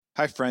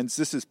Hi, friends.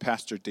 This is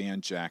Pastor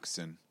Dan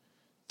Jackson.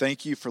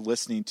 Thank you for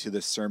listening to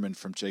this sermon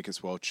from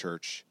Jacob's Well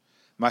Church.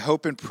 My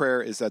hope and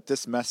prayer is that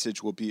this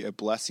message will be a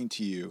blessing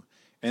to you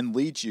and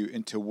lead you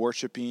into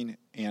worshiping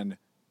and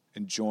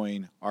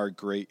enjoying our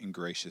great and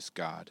gracious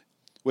God.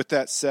 With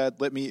that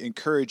said, let me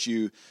encourage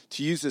you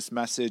to use this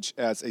message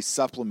as a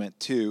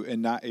supplement to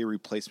and not a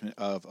replacement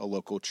of a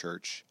local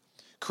church.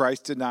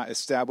 Christ did not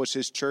establish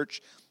his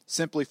church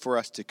simply for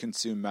us to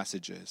consume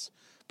messages,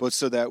 but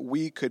so that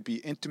we could be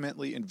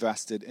intimately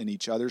invested in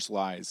each other's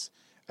lives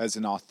as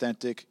an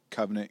authentic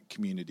covenant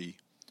community.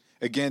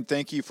 Again,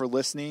 thank you for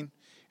listening,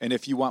 and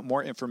if you want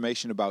more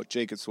information about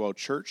Jacob's Well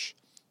Church,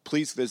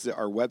 please visit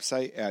our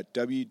website at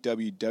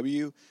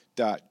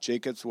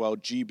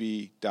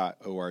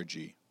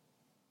www.jacobswellgb.org.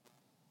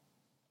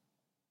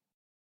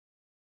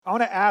 I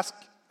want to ask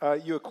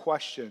you a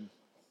question.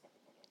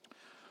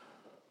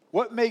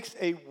 What makes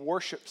a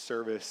worship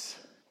service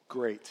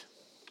great?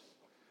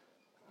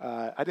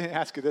 I didn't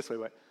ask it this way,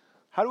 but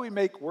how do we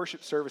make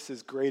worship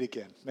services great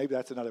again? Maybe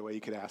that's another way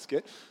you could ask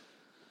it.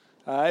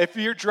 If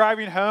you're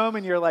driving home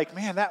and you're like,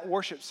 man, that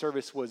worship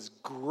service was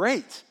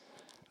great.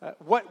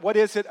 What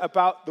is it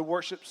about the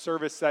worship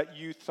service that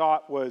you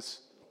thought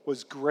was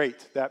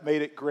great, that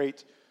made it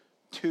great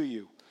to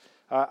you?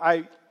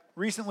 I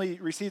recently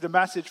received a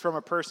message from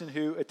a person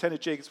who attended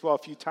Jacob's Well a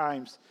few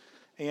times,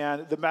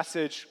 and the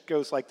message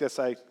goes like this.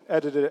 I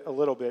edited it a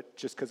little bit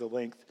just because of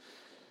length.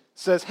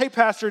 Says, hey,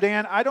 Pastor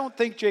Dan, I don't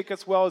think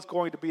Jacob's Well is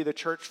going to be the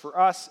church for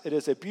us. It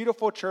is a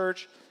beautiful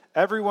church.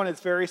 Everyone is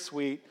very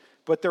sweet,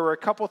 but there were a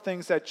couple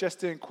things that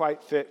just didn't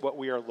quite fit what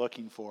we are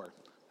looking for.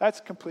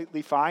 That's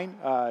completely fine.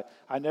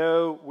 I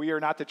know we are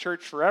not the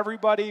church for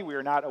everybody. We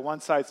are not a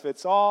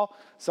one-size-fits-all.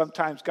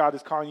 Sometimes God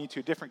is calling you to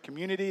a different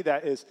community.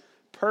 That is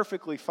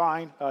perfectly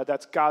fine.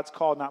 That's God's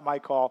call, not my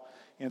call.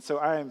 And so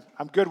I'm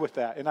good with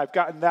that. And I've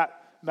gotten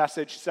that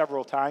message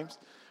several times.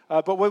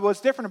 But what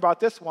was different about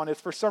this one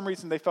is for some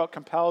reason they felt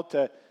compelled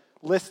to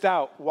list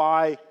out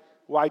why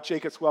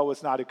Jacob's Well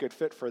was not a good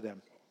fit for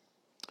them.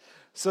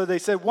 So they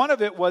said one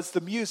of it was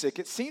the music.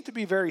 It seemed to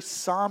be very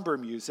somber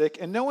music,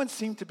 and no one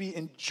seemed to be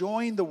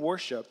enjoying the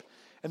worship.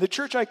 And the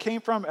church I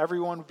came from,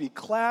 everyone would be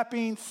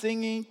clapping,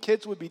 singing,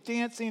 kids would be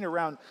dancing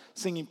around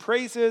singing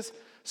praises.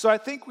 So I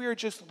think we were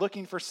just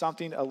looking for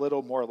something a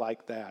little more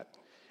like that.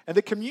 And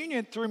the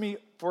communion threw me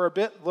for a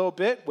little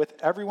bit with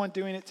everyone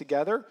doing it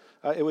together.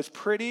 It was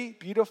pretty,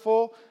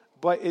 beautiful,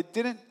 but it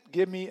didn't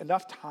give me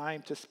enough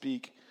time to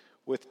speak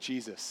with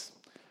Jesus.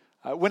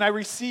 When I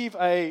receive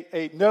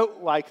a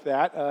note like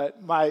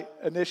that, my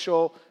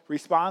initial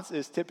response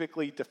is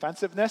typically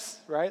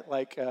defensiveness, right?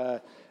 Like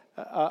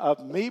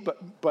of me,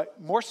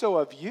 but more so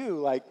of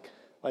you. I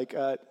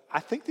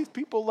think these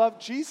people love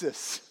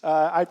Jesus.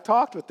 I've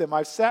talked with them.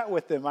 I've sat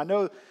with them. I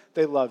know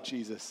they love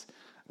Jesus.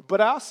 But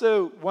I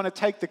also want to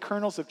take the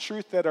kernels of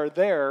truth that are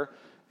there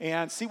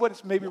and see what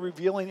it's maybe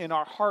revealing in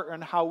our heart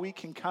and how we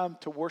can come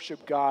to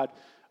worship God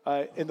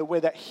in the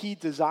way that he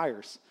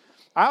desires.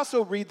 I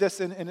also read this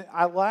and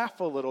I laugh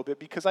a little bit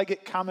because I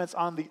get comments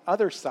on the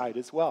other side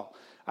as well.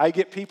 I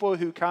get people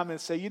who come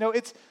and say,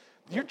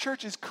 your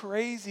church is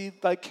crazy,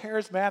 like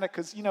charismatic,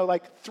 because,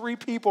 like 3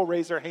 people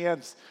raise their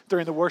hands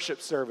during the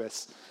worship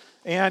service.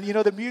 And,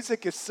 the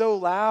music is so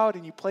loud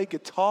and you play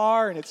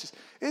guitar and it's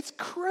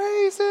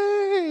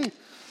crazy.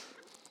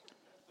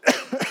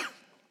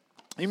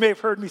 You may have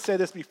heard me say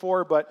this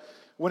before, but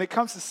when it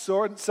comes to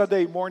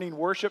Sunday morning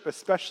worship,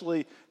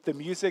 especially the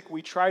music,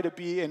 we try to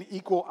be an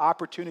equal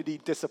opportunity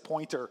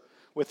disappointer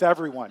with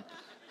everyone.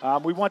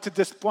 We want to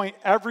disappoint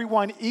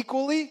everyone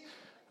equally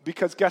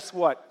because guess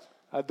what?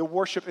 The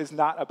worship is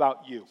not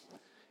about you.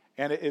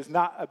 And it is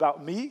not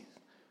about me.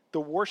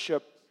 The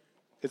worship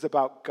is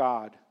about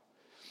God.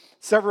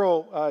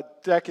 Several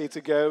decades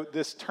ago,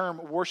 this term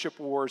worship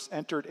wars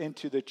entered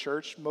into the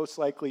church, most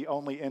likely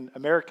only in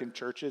American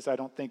churches. I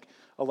don't think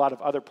a lot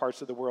of other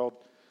parts of the world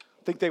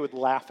think they would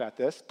laugh at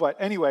this. But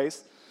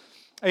anyways,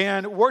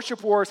 and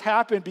worship wars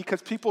happened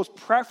because people's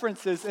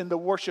preferences in the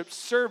worship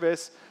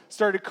service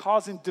started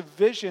causing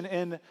division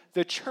in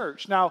the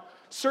church. Now,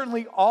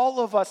 certainly all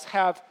of us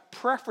have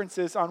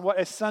preferences on what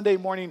a Sunday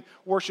morning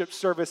worship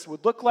service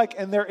would look like,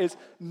 and there is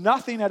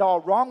nothing at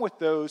all wrong with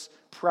those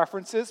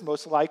preferences,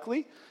 most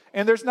likely.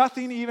 And there's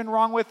nothing even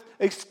wrong with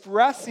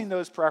expressing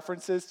those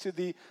preferences to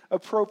the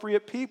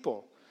appropriate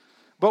people.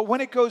 But when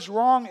it goes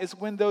wrong is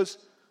when those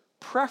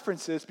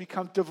preferences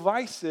become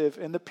divisive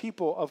in the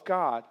people of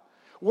God.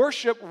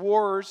 Worship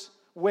wars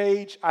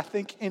wage, I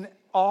think, in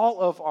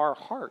all of our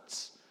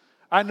hearts.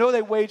 I know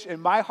they wage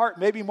in my heart,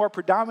 maybe more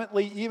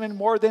predominantly, even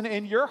more than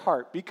in your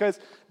heart, because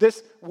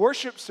this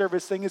worship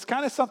service thing is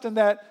kind of something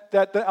that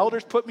the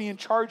elders put me in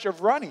charge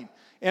of running.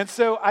 And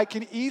so I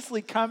can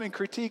easily come and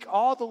critique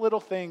all the little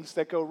things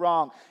that go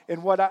wrong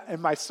in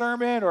my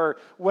sermon or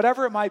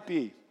whatever it might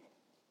be.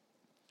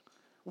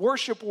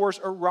 Worship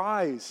wars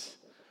arise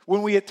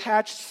when we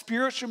attach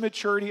spiritual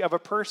maturity of a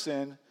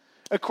person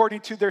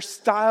according to their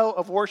style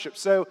of worship.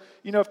 So,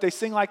 if they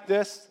sing like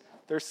this,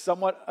 they're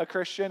somewhat a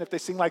Christian. If they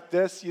sing like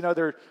this,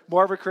 they're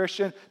more of a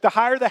Christian. The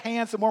higher the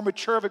hands, the more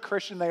mature of a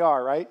Christian they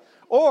are, right?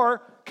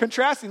 Or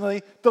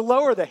contrastingly, the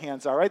lower the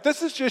hands are, right?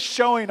 This is just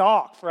showing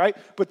off, right?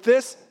 But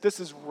this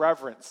is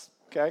reverence,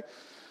 okay?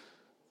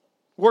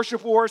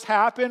 Worship wars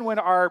happen when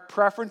our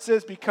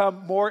preferences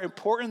become more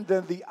important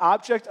than the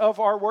object of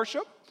our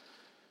worship.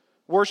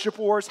 Worship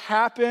wars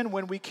happen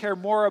when we care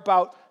more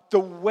about the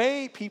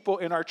way people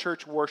in our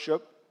church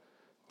worship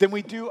than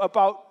we do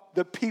about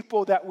the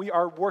people that we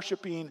are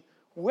worshiping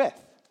with.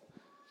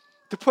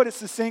 To put it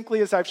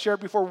succinctly, as I've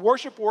shared before,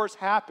 worship wars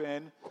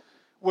happen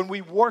when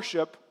we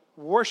worship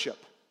worship.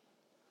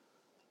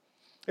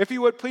 If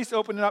you would, please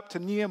open it up to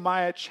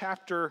Nehemiah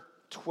chapter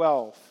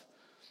 12.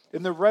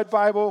 In the Red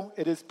Bible,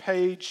 it is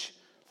page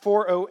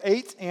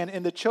 408, and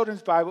in the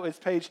Children's Bible, it's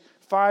page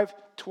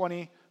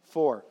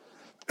 524.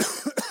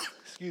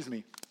 Excuse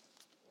me.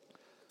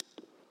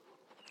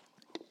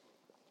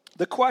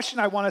 The question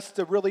I want us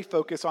to really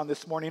focus on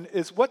this morning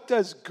is, what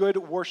does good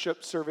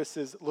worship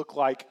services look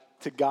like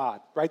to God,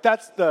 right?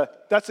 That's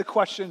the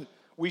question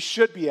we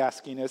should be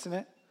asking, isn't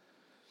it?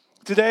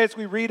 Today, as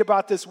we read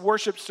about this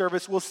worship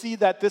service, we'll see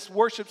that this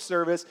worship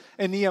service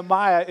in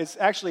Nehemiah is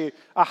actually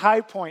a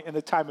high point in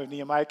the time of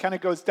Nehemiah. It kind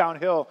of goes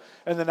downhill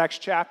in the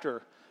next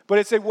chapter. But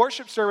it's a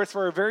worship service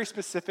for a very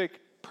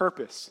specific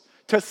purpose,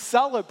 to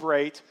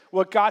celebrate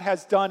what God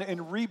has done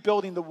in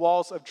rebuilding the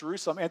walls of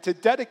Jerusalem and to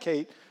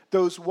dedicate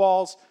those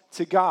walls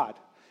to God.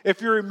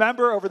 If you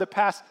remember, over the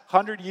past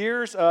 100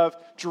 years of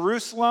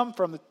Jerusalem,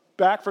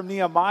 back from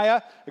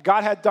Nehemiah,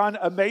 God had done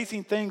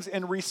amazing things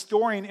in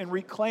restoring and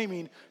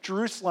reclaiming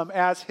Jerusalem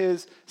as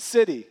his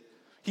city.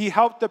 He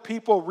helped the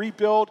people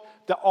rebuild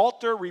the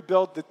altar,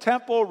 rebuild the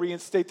temple,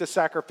 reinstate the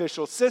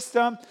sacrificial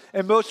system,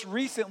 and most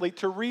recently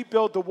to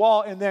rebuild the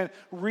wall and then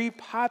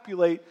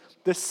repopulate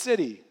the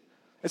city.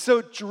 And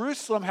so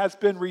Jerusalem has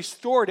been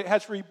restored. It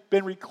has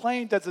been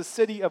reclaimed as a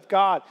city of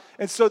God.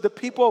 And so the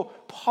people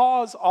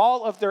pause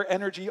all of their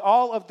energy,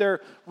 all of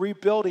their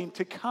rebuilding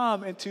to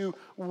come and to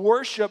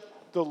worship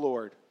the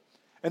Lord.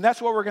 And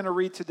that's what we're going to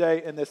read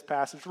today in this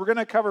passage. We're going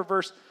to cover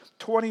verse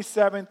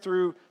 27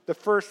 through the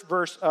first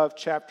verse of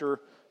chapter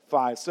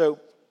 5. So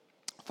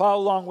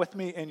follow along with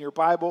me in your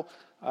Bible,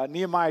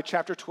 Nehemiah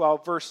chapter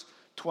 12, verse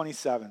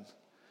 27.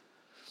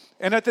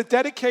 And at the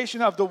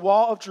dedication of the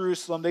wall of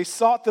Jerusalem, they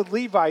sought the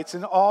Levites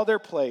in all their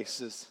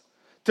places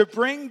to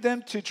bring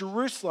them to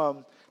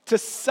Jerusalem to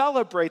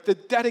celebrate the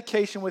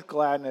dedication with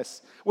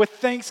gladness, with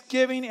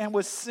thanksgiving and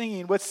with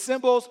singing, with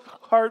cymbals,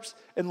 harps,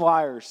 and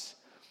lyres.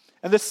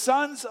 And the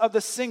sons of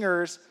the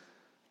singers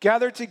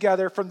gathered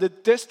together from the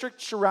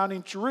district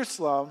surrounding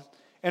Jerusalem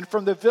and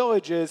from the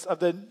villages of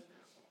the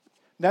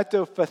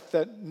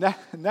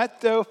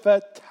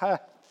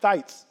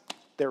Netophathites.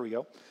 There we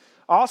go.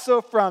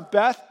 Also from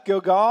Beth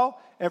Gilgal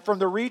and from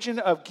the region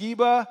of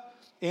Geba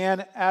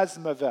and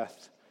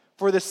Azmaveth.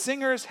 For the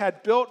singers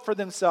had built for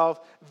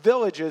themselves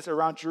villages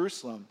around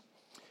Jerusalem.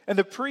 And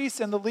the priests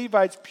and the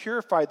Levites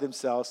purified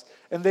themselves,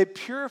 and they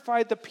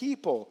purified the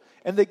people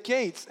and the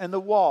gates and the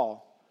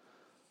wall.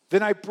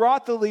 Then I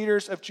brought the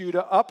leaders of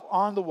Judah up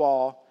on the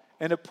wall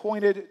and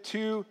appointed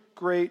 2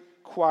 great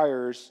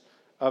choirs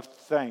of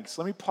thanks.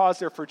 Let me pause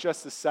there for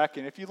just a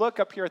second. If you look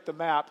up here at the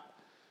map,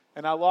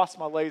 and I lost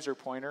my laser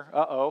pointer.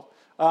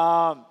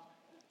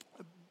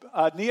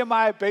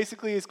 Nehemiah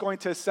basically is going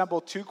to assemble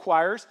 2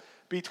 choirs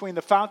between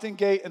the fountain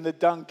gate and the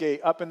dung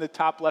gate up in the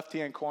top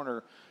left-hand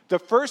corner. The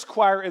first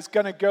choir is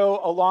going to go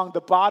along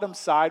the bottom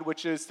side,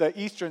 which is the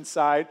eastern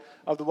side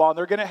of the wall. And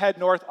they're going to head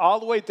north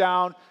all the way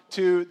down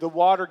to the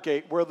water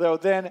gate, where they'll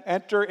then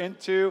enter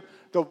into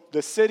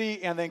the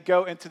city and then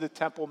go into the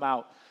Temple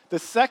Mount. The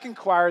second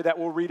choir that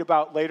we'll read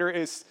about later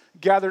is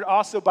gathered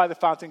also by the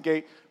fountain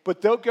gate, but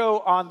they'll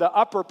go on the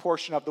upper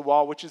portion of the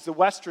wall, which is the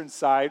western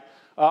side,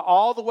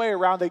 all the way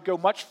around. They go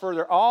much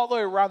further, all the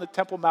way around the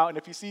Temple Mount. And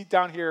if you see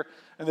down here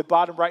in the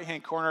bottom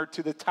right-hand corner,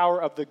 to the Tower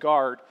of the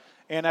Guard.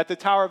 And at the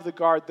Tower of the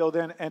Guard, they'll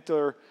then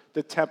enter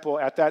the temple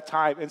at that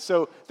time. And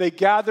so they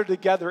gather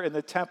together in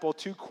the temple,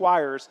 2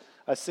 choirs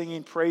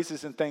singing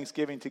praises and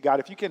thanksgiving to God.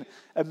 If you can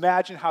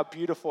imagine how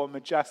beautiful and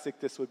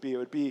majestic this would be, it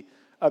would be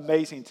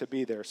amazing to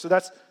be there. So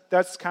that's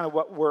kind of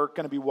what we're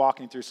going to be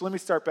walking through. So let me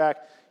start back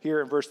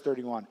here in verse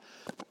 31.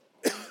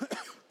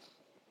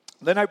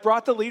 Then I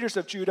brought the leaders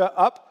of Judah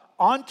up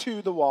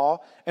onto the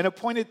wall and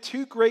appointed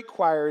 2 great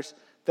choirs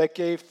that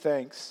gave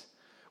thanks.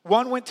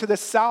 One went to the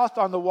south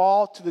on the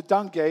wall to the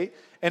dung gate,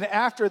 and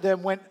after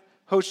them went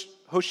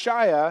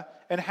Hoshea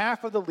and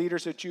half of the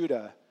leaders of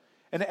Judah,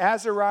 and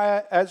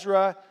Azariah,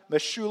 Ezra,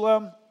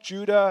 Meshullam,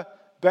 Judah,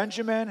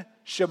 Benjamin,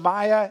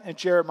 Shemaiah, and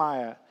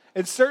Jeremiah,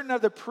 and certain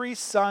of the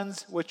priests'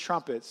 sons with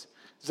trumpets,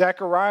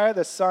 Zechariah,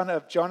 the son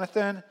of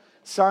Jonathan,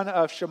 son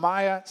of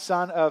Shemaiah,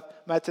 son of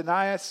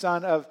Mattaniah,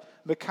 son of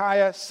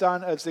Micaiah,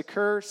 son of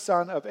Zechur,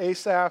 son of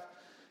Asaph,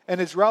 and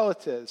his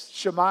relatives,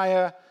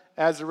 Shemaiah,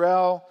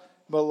 Azarel,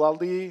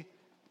 Malali,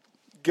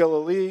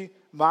 Galilee,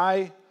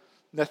 Mai,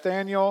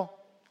 Nathaniel,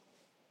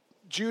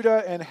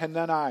 Judah, and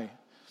Hanani,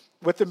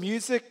 with the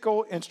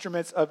musical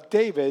instruments of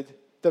David,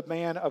 the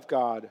man of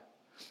God.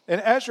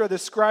 And Ezra the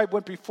scribe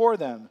went before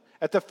them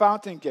at the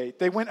fountain gate.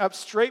 They went up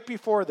straight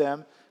before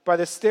them by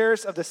the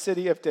stairs of the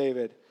city of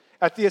David.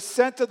 at the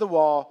ascent of the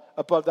wall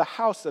above the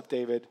house of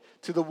David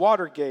to the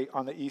water gate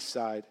on the east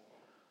side.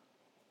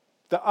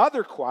 The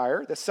other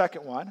choir, the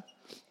second one,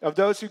 of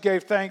those who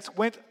gave thanks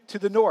went to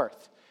the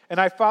north, and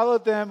I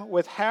followed them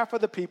with half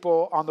of the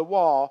people on the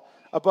wall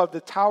above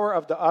the tower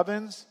of the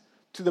ovens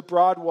to the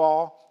broad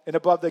wall, and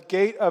above the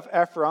gate of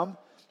Ephraim,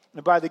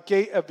 and by the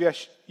gate of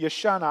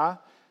Yeshana,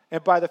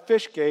 and by the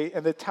fish gate,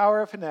 and the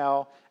tower of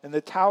Hanel, and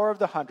the tower of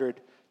the 100,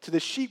 to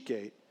the sheep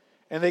gate.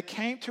 And they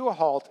came to a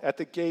halt at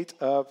the gate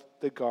of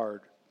the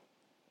guard.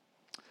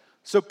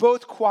 So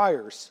both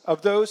choirs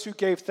of those who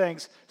gave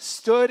thanks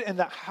stood in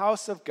the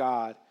house of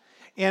God,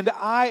 and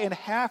I and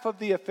half of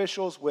the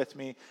officials with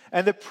me,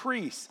 and the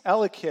priests,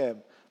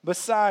 Eliakim,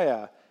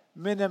 Messiah,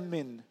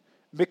 Miniamin,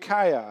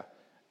 Micaiah,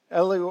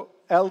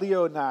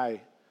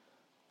 Elionai,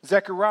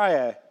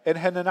 Zechariah, and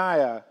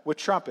Hananiah with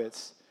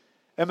trumpets,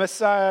 and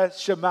Messiah,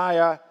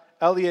 Shemaiah,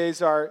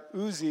 Eleazar,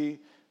 Uzi,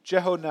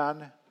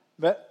 Jehonan,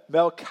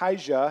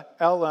 Melchijah,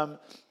 Elam,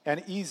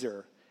 and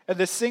Ezer. And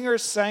the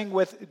singers sang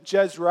with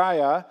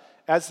Jezreiah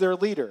as their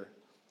leader.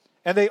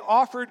 And they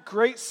offered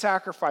great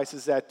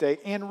sacrifices that day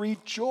and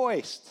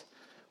rejoiced,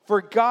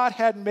 for God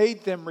had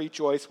made them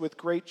rejoice with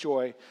great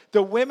joy.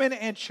 The women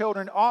and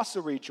children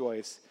also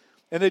rejoiced,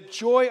 and the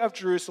joy of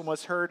Jerusalem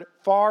was heard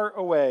far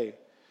away.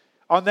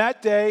 On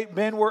that day,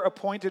 men were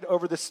appointed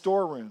over the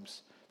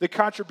storerooms, the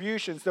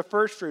contributions, the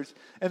firstfruits,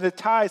 and the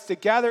tithes to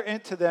gather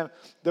into them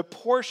the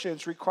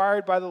portions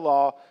required by the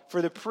law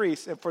for the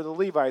priests and for the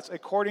Levites,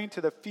 according to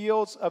the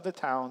fields of the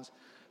towns.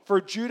 For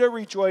Judah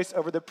rejoiced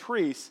over the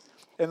priests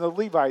and the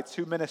Levites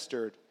who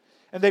ministered.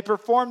 And they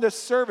performed the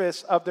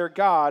service of their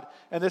God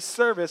and the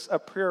service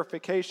of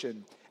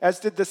purification, as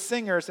did the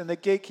singers and the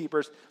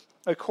gatekeepers,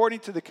 according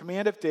to the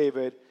command of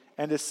David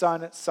and his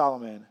son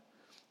Solomon.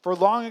 For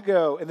long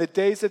ago, in the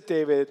days of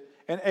David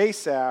and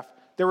Asaph,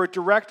 there were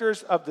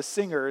directors of the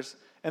singers,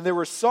 and there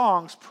were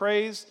songs,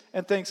 praise,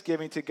 and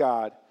thanksgiving to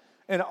God.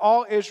 And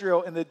all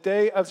Israel in the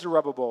day of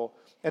Zerubbabel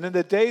and in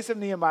the days of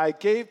Nehemiah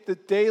gave the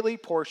daily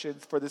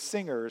portions for the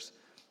singers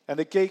and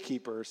the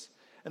gatekeepers.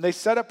 And they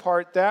set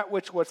apart that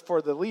which was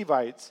for the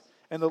Levites,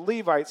 and the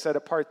Levites set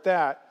apart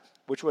that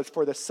which was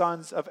for the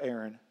sons of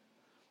Aaron.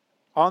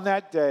 On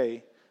that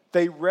day,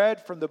 they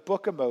read from the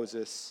book of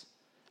Moses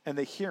and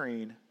the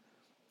hearing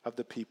of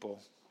the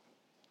people.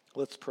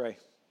 Let's pray.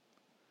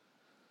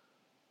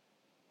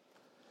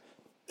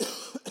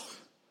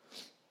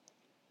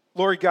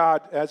 Lord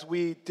God, as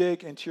we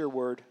dig into your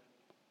word,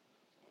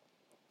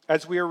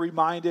 as we are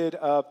reminded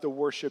of the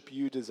worship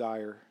you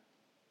desire,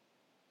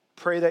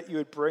 pray that you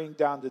would bring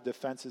down the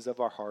defenses of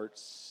our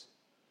hearts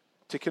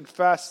to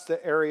confess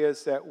the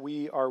areas that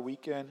we are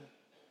weak in,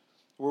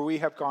 where we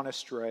have gone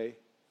astray,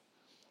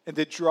 and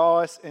to draw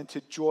us into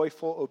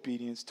joyful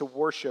obedience, to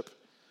worship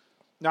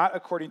not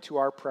according to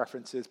our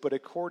preferences, but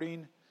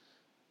according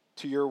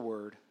to your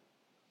word.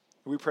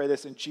 We pray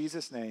this in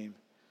Jesus' name.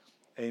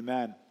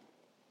 Amen.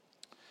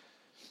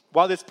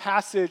 While this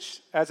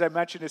passage, as I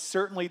mentioned, is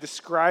certainly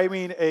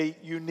describing a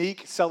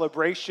unique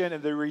celebration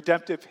in the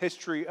redemptive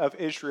history of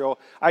Israel,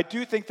 I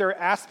do think there are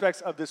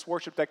aspects of this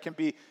worship that can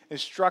be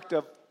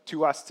instructive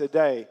to us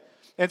today.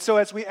 And so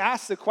as we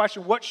ask the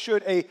question, what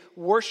should a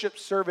worship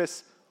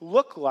service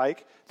look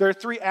like? There are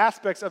three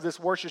aspects of this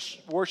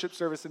worship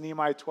service in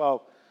Nehemiah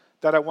 12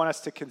 that I want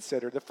us to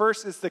consider. The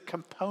first is the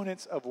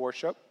components of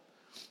worship.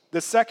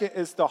 The second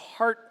is the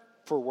heart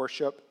for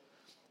worship.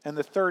 And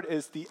the third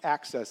is the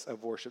access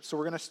of worship. So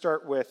we're going to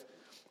start with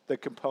the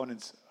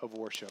components of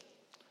worship.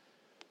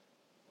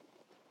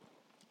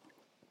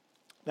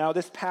 Now,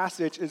 this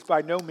passage is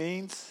by no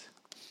means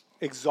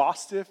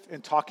exhaustive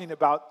in talking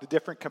about the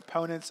different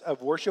components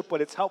of worship,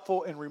 but it's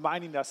helpful in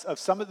reminding us of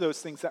some of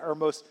those things that are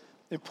most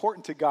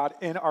important to God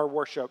in our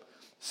worship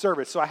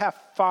service. So I have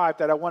 5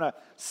 that I want to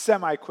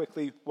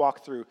semi-quickly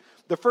walk through.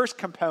 The first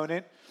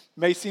component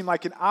may seem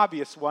like an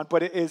obvious one,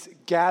 but it is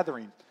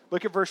gathering.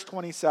 Look at verse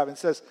 27. It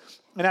says,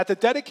 "And at the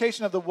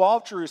dedication of the wall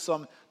of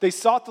Jerusalem, they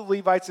sought the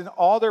Levites in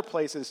all their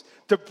places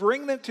to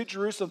bring them to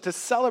Jerusalem to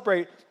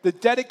celebrate the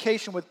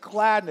dedication with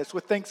gladness,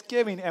 with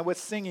thanksgiving, and with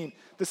singing,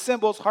 the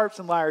cymbals, harps,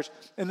 and lyres.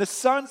 And the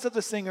sons of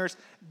the singers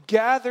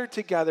gathered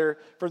together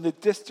from the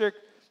district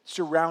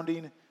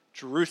surrounding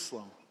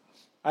Jerusalem."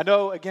 I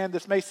know, again,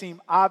 this may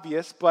seem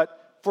obvious,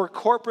 but for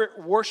corporate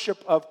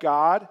worship of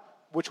God,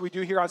 which we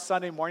do here on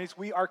Sunday mornings,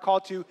 we are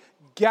called to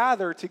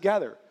gather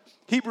together.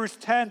 Hebrews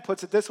 10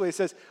 puts it this way. It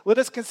says, "Let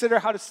us consider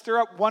how to stir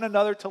up one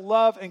another to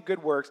love and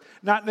good works,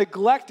 not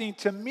neglecting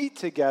to meet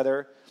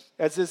together,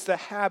 as is the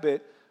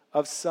habit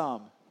of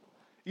some."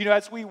 You know,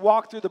 as we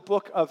walk through the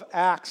book of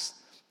Acts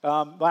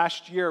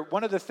last year,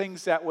 one of the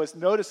things that was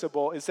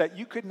noticeable is that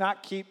you could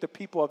not keep the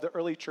people of the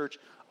early church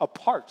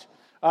apart.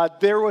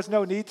 There was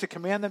no need to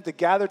command them to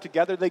gather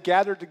together. They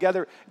gathered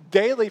together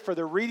daily for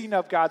the reading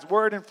of God's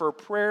word and for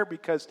prayer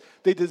because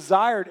they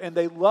desired and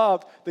they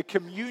loved the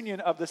communion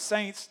of the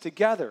saints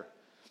together.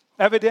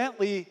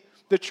 Evidently,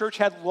 the church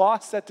had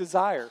lost that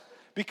desire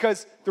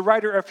because the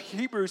writer of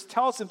Hebrews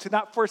tells them to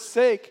not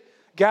forsake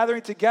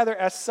gathering together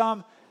as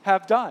some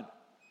have done.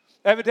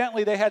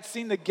 Evidently, they had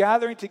seen the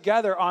gathering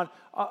together on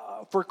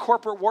for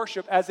corporate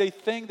worship as a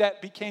thing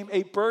that became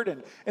a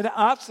burden, an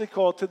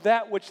obstacle to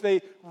that which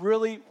they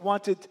really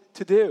wanted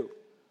to do.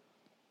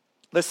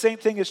 The same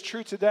thing is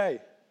true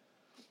today.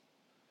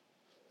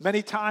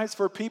 Many times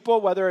for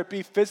people, whether it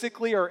be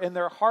physically or in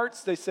their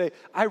hearts, they say,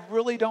 I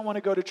really don't want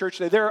to go to church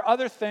today. There are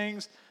other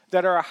things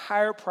that are a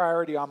higher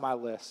priority on my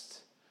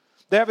list.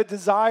 They have a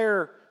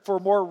desire for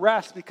more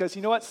rest because,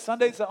 you know what,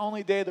 Sunday's the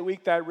only day of the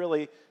week that I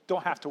really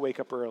don't have to wake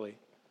up early.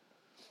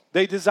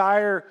 They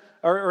desire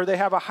or they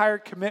have a higher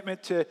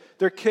commitment to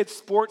their kids'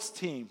 sports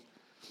team.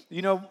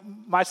 You know,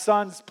 my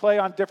sons play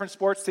on different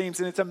sports teams,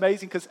 and it's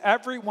amazing because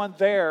everyone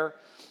there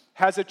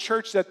has a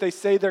church that they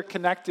say they're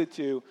connected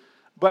to.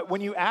 But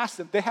when you ask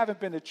them, they haven't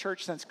been to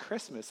church since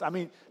Christmas. I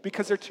mean,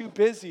 because they're too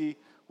busy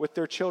with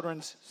their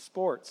children's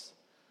sports.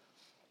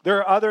 There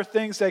are other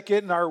things that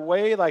get in our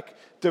way, like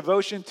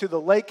devotion to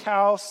the lake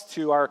house,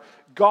 to our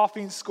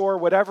golfing score,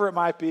 whatever it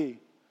might be.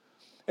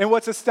 And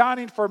what's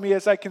astounding for me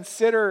as I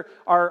consider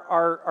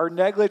our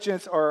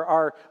negligence or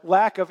our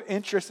lack of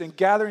interest in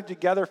gathering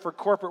together for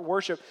corporate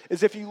worship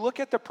is if you look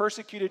at the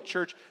persecuted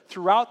church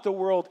throughout the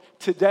world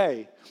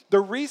today, the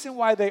reason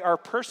why they are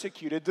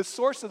persecuted, the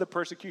source of the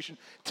persecution,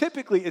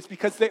 typically is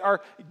because they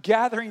are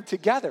gathering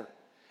together.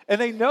 And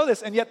they know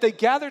this, and yet they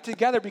gather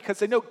together because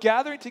they know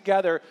gathering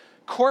together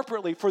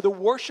corporately for the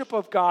worship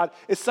of God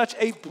is such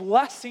a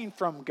blessing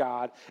from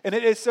God, and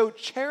it is so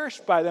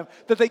cherished by them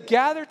that they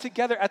gather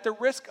together at the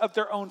risk of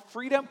their own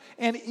freedom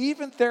and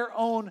even their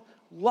own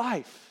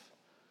life.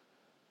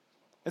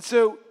 And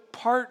so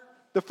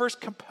the first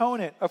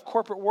component of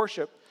corporate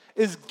worship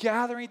is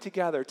gathering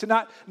together, to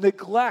not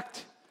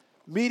neglect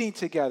meeting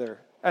together,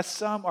 as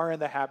some are in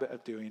the habit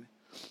of doing.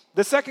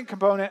 The second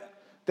component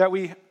that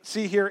we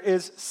see here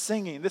is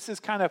singing. This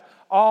is kind of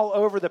all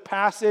over the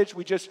passage.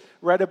 We just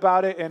read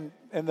about it in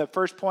the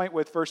first point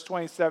with verse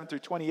 27 through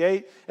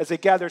 28, as they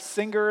gather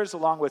singers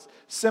along with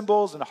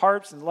cymbals and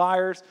harps and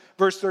lyres.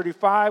 Verse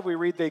 35, we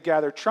read they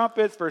gather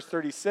trumpets. Verse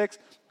 36,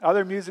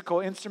 other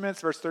musical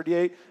instruments. Verse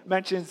 38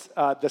 mentions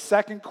the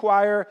second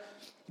choir.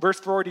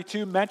 Verse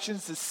 42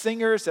 mentions the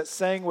singers that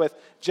sang with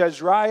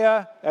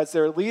Jezreiah as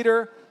their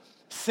leader.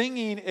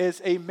 Singing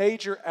is a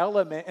major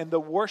element in the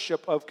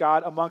worship of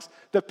God amongst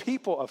the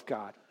people of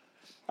God.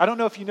 I don't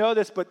know if you know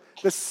this, but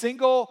the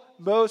single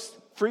most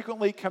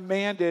frequently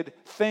commanded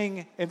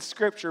thing in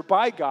Scripture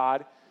by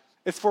God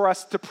is for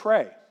us to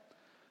pray.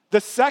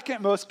 The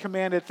second most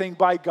commanded thing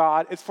by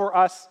God is for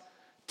us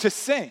to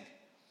sing.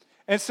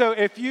 And so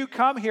if you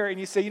come here and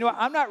you say, you know what,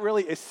 I'm not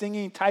really a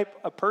singing type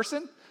of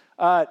person,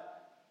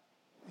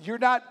 you're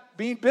not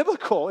being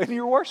biblical in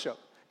your worship.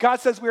 God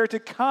says we are to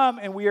come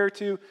and we are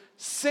to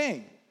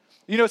sing.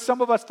 You know, some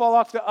of us fall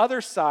off the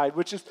other side,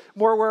 which is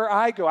more where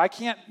I go. I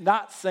can't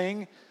not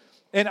sing,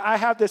 and I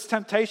have this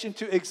temptation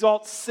to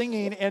exalt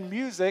singing and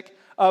music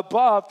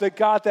above the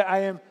God that I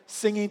am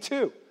singing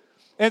to.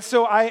 And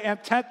so I am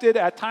tempted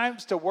at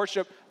times to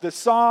worship the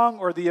song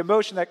or the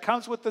emotion that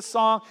comes with the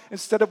song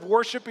instead of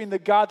worshiping the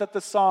God that the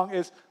song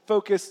is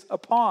focused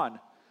upon.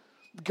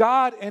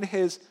 God in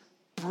his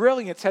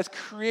brilliance has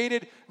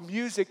created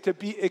music to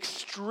be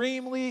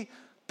extremely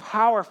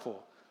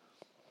powerful,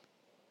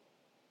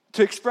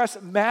 to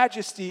express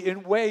majesty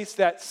in ways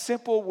that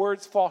simple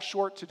words fall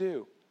short to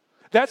do.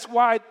 That's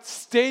why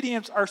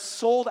stadiums are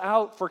sold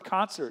out for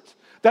concerts.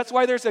 That's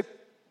why there's a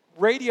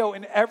radio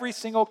in every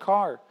single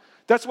car.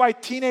 That's why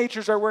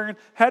teenagers are wearing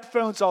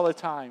headphones all the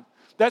time.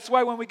 That's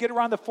why when we get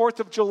around the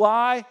 4th of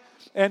July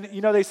and,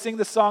 you know, they sing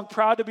the song,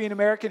 Proud to be an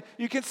American,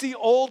 you can see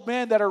old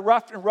men that are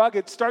rough and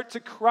rugged start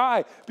to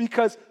cry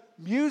because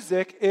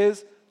music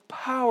is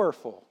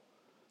powerful.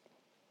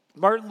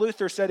 Martin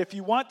Luther said, if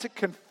you want to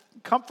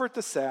comfort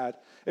the sad,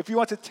 if you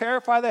want to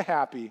terrify the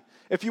happy,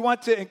 if you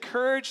want to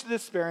encourage the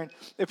despairing,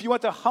 if you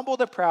want to humble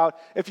the proud,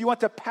 if you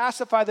want to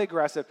pacify the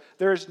aggressive,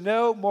 there is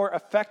no more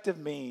effective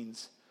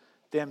means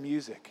than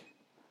music.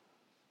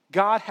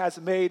 God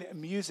has made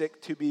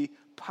music to be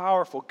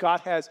powerful. God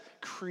has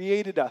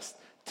created us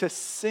to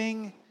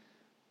sing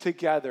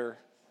together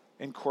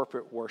in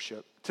corporate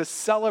worship, to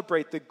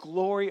celebrate the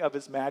glory of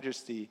his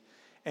majesty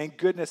and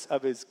goodness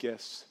of his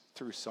gifts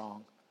through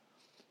song.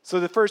 So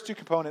the first two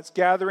components,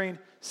 gathering,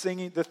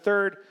 singing. The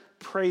third,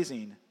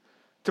 praising.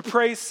 To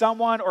praise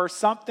someone or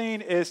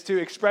something is to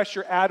express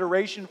your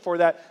adoration for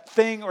that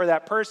thing or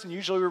that person.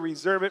 Usually we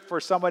reserve it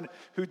for someone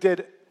who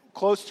did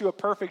close to a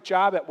perfect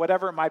job at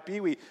whatever it might be.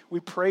 We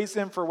praise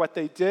them for what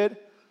they did.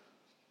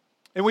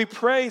 And we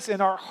praise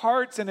in our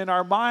hearts and in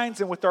our minds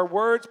and with our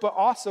words, but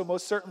also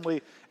most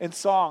certainly in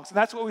songs. And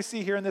that's what we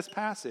see here in this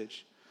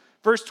passage.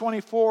 Verse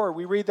 24,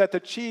 we read that the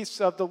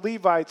chiefs of the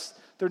Levites,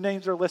 their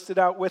names are listed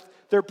out, with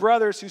their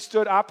brothers who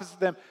stood opposite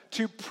them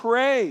to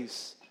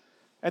praise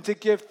and to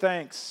give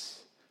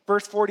thanks.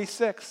 Verse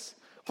 46,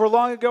 for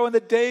long ago in the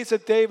days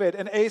of David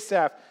and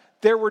Asaph,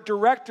 there were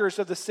directors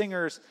of the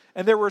singers,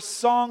 and there were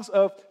songs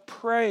of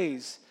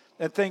praise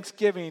and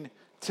thanksgiving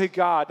to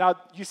God. Now,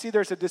 you see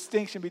there's a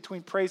distinction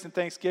between praise and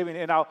thanksgiving,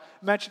 and I'll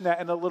mention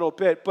that in a little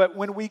bit. But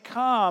when we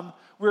come,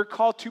 we're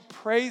called to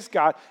praise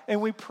God,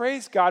 and we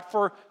praise God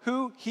for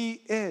who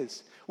he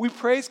is. We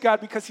praise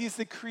God because he's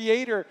the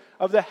creator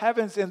of the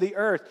heavens and the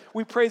earth.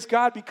 We praise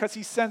God because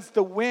he sends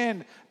the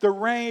wind, the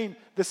rain,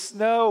 the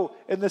snow,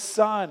 and the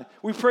sun.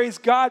 We praise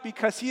God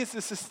because he is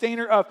the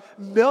sustainer of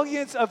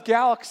millions of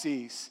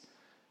galaxies,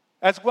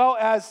 as well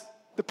as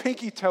the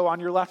pinky toe on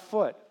your left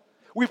foot.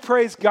 We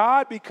praise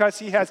God because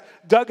he has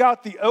dug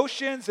out the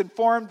oceans and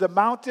formed the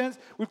mountains.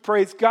 We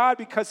praise God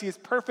because he is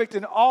perfect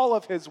in all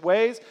of his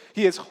ways.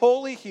 He is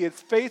holy, he is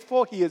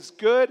faithful, he is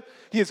good,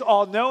 he is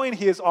all-knowing,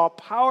 he is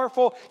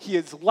all-powerful, he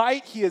is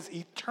light, he is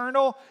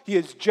eternal, he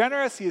is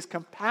generous, he is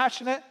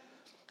compassionate,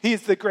 he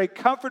is the great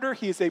comforter,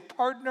 he is a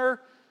partner,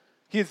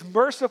 he is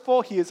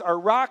merciful, he is our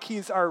rock, he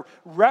is our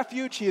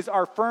refuge, he is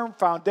our firm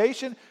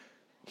foundation,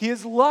 he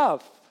is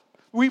love.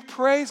 We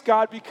praise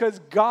God because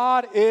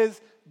God is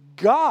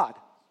God.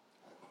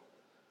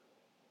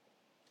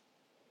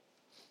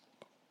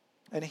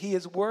 And he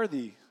is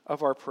worthy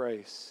of our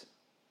praise.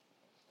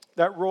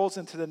 That rolls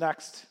into the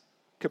next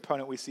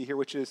component we see here,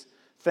 which is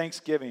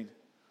thanksgiving.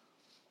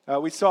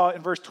 We saw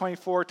in verse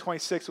 24,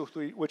 26,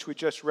 which we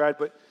just read,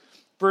 but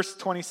verse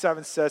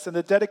 27 says, "In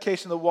the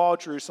dedication of the wall of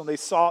Jerusalem, they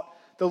sought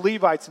the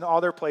Levites in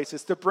all their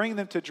places to bring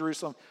them to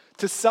Jerusalem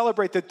to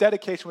celebrate the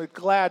dedication with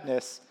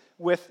gladness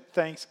with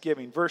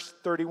thanksgiving." Verse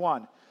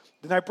 31,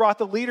 "Then I brought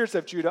the leaders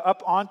of Judah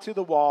up onto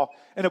the wall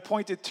and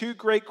appointed 2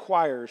 great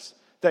choirs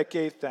that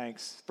gave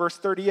thanks." Verse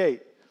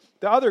 38,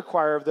 "The other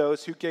choir of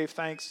those who gave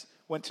thanks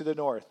went to the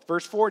north."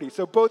 Verse 40,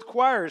 "So both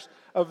choirs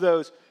of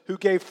those who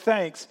gave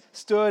thanks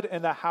stood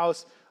in the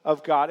house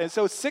of God." And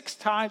so 6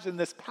 times in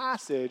this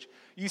passage,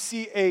 you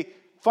see a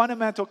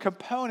fundamental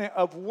component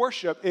of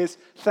worship is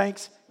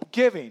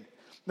thanksgiving.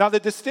 Now,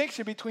 the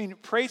distinction between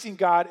praising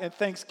God and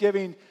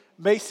thanksgiving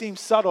may seem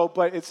subtle,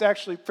 but it's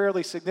actually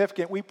fairly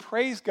significant. We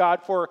praise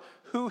God for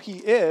who he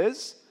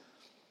is,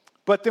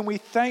 but then we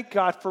thank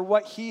God for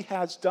what he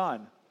has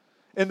done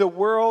in the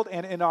world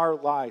and in our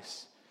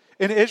lives.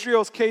 In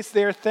Israel's case,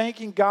 they are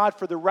thanking God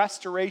for the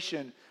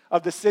restoration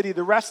of the city,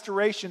 the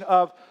restoration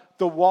of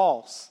the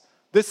walls.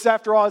 This,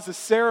 after all, is a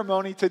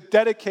ceremony to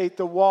dedicate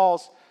the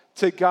walls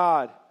to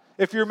God.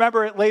 If you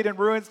remember, it laid in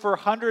ruins for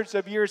hundreds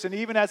of years, and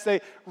even as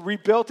they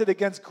rebuilt it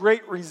against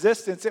great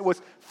resistance, it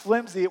was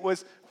flimsy, it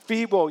was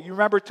feeble. You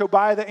remember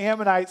Tobiah the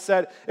Ammonite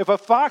said, if a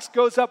fox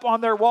goes up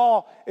on their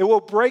wall, it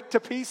will break to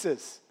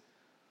pieces.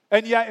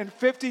 And yet in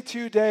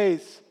 52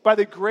 days, by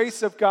the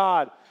grace of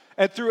God,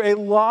 and through a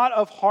lot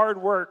of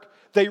hard work,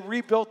 they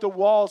rebuilt the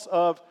walls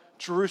of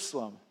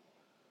Jerusalem.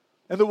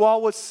 And the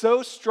wall was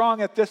so strong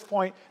at this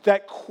point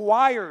that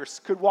choirs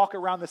could walk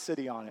around the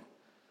city on it.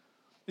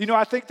 You know,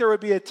 I think there would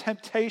be a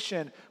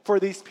temptation for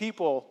these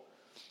people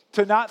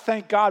to not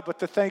thank God, but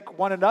to thank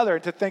one another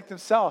and to thank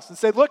themselves and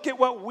say, look at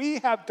what we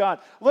have done.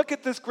 Look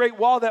at this great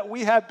wall that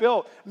we have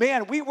built.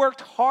 Man, we worked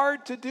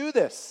hard to do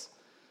this.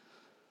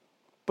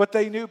 But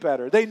they knew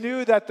better. They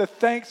knew that the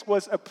thanks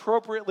was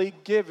appropriately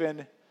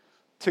given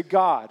to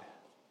God.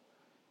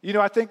 You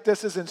know, I think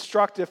this is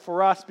instructive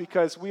for us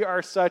because we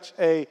are such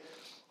a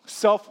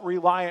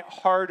self-reliant,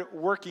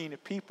 hard-working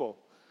people.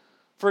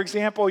 For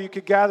example, you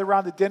could gather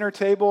around the dinner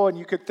table and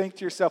you could think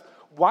to yourself,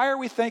 why are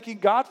we thanking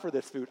God for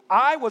this food?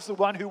 I was the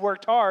one who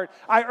worked hard.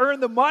 I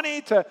earned the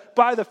money to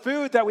buy the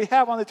food that we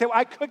have on the table.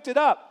 I cooked it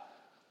up.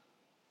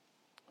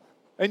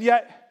 And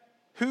yet,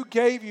 who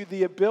gave you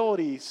the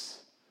abilities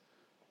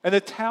and the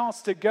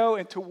talents to go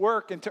and to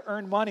work and to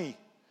earn money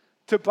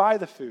to buy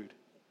the food?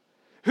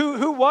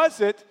 Who was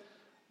it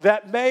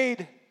that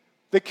made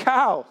the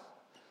cow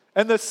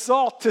and the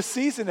salt to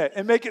season it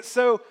and make it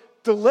so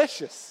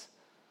delicious?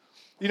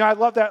 You know, I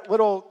love that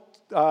little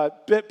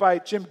bit by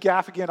Jim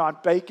Gaffigan on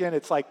bacon.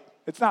 It's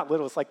not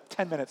little, it's like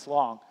 10 minutes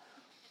long.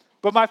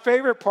 But my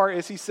favorite part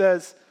is he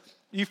says,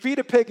 you feed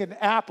a pig an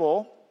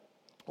apple,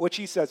 which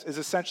he says is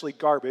essentially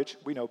garbage.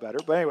 We know better,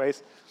 but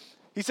anyways.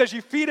 He says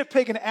you feed a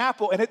pig an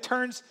apple and it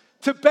turns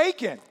to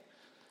bacon.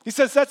 He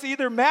says that's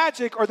either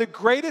magic or the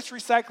greatest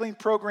recycling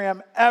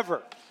program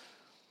ever.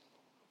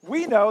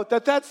 We know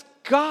that that's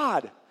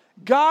God.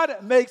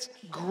 God makes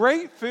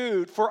great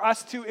food for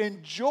us to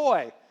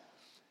enjoy.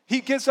 He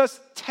gives us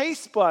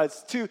taste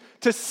buds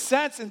to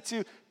sense and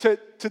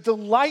to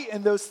delight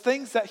in those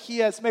things that he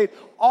has made.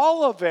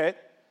 All of it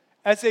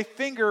as a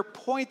finger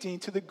pointing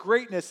to the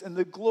greatness and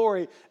the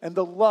glory and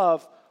the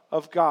love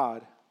of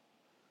God.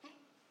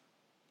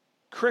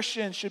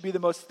 Christians should be the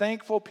most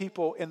thankful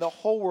people in the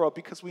whole world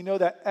because we know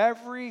that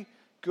every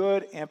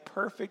good and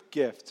perfect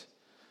gift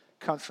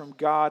comes from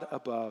God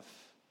above.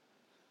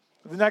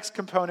 The next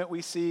component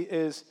we see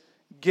is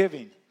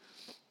giving.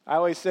 I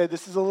always say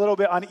this is a little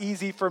bit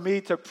uneasy for me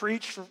to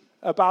preach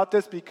about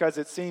this because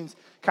it seems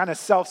kind of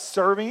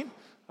self-serving.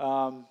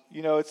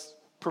 It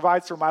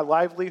provides for my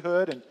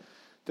livelihood and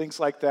things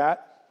like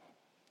that.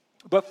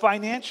 But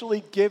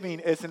financially giving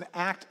is an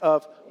act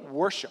of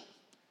worship.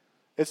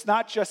 It's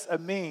not just a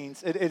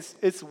means,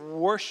 it's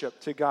worship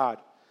to God.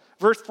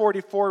 Verse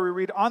 44, we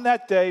read, on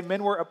that day,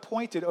 men were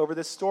appointed over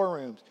the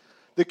storerooms,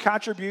 the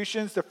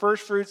contributions, the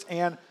first fruits,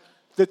 and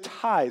the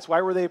tithes.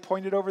 Why were they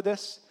appointed over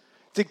this?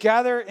 To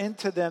gather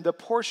into them the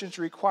portions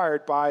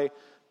required by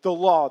the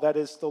law, that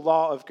is the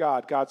law of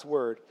God, God's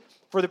word,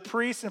 for the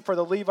priests and for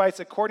the Levites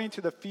according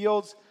to the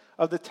fields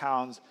of the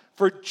towns.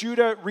 For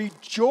Judah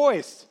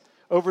rejoiced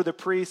over the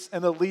priests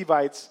and the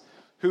Levites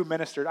who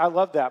ministered. I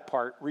love that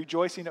part,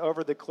 rejoicing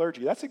over the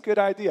clergy. That's a good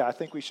idea. I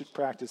think we should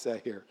practice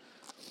that here.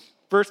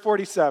 Verse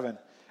 47,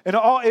 and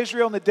all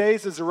Israel in the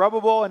days of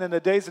Zerubbabel and in the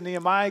days of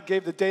Nehemiah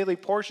gave the daily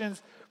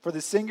portions for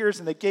the singers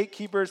and the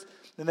gatekeepers,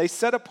 and they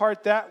set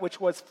apart that which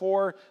was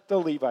for the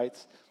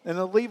Levites. And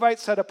the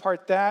Levites set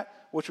apart that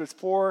which was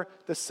for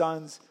the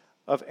sons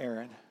of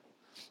Aaron.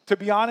 To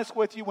be honest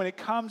with you, when it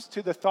comes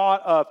to the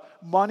thought of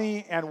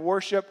money and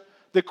worship,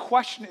 the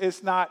question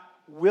is not,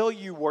 will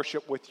you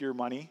worship with your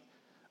money,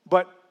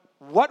 but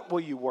what will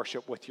you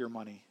worship with your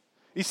money?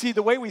 You see,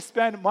 the way we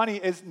spend money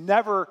is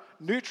never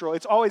neutral.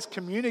 It's always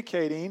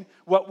communicating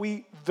what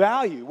we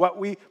value, what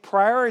we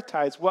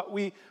prioritize, what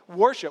we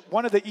worship.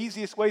 One of the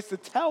easiest ways to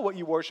tell what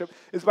you worship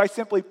is by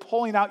simply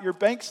pulling out your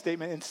bank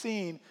statement and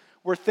seeing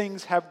where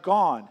things have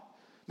gone.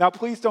 Now,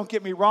 please don't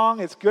get me wrong.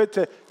 It's good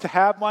to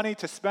have money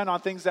to spend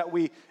on things that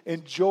we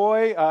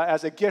enjoy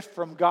as a gift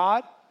from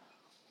God.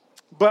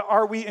 But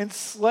are we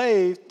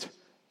enslaved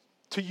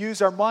to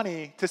use our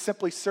money to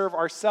simply serve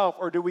ourselves,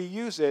 or do we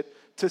use it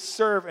to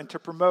serve and to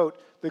promote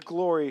the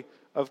glory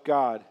of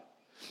God?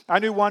 I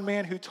knew one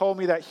man who told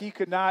me that he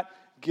could not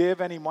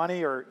give any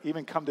money or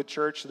even come to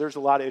church. There's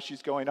a lot of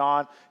issues going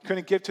on. He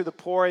couldn't give to the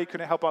poor. He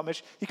couldn't help out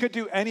mission. He couldn't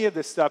do any of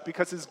this stuff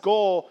because his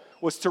goal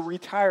was to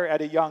retire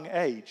at a young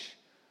age.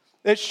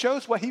 It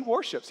shows what he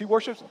worships. He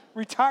worships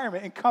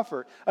retirement and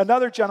comfort.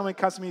 Another gentleman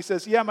comes to me and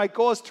says, yeah, my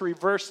goal is to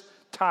reverse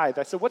tithe.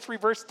 I said, what's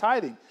reverse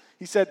tithing?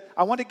 He said,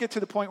 I want to get to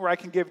the point where I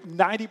can give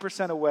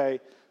 90% away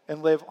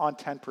and live on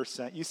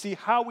 10%. You see,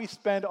 how we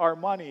spend our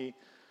money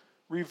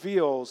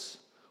reveals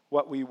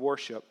what we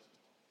worship.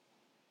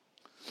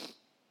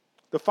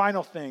 The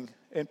final thing,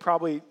 and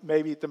probably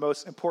maybe the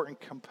most important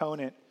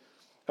component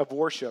of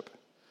worship,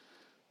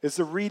 is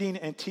the reading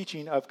and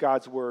teaching of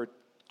God's word.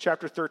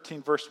 Chapter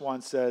 13, verse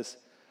 1 says,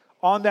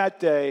 on that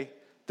day,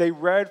 they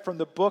read from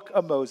the book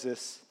of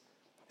Moses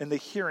in the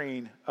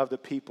hearing of the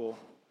people.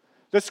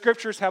 The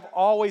scriptures have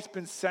always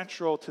been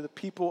central to the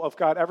people of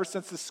God ever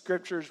since the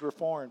scriptures were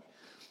formed.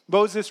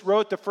 Moses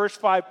wrote the first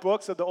 5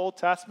 books of the Old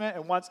Testament,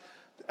 and once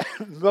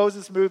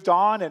Moses moved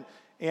on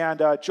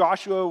and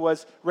Joshua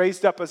was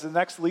raised up as the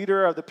next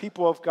leader of the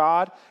people of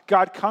God,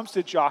 God comes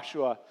to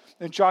Joshua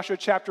in Joshua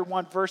chapter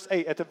 1, verse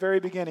 8, at the very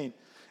beginning. And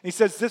he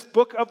says, this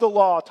book of the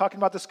law, talking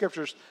about the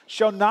scriptures,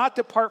 shall not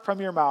depart from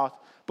your mouth,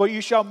 but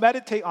you shall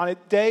meditate on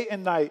it day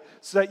and night,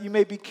 so that you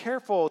may be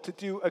careful to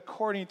do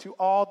according to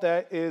all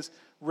that is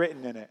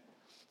written in it.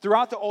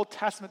 Throughout the Old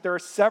Testament, there are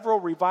several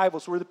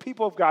revivals where the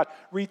people of God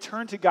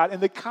return to God.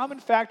 And the common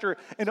factor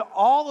in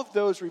all of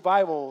those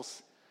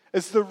revivals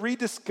is the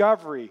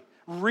rediscovery,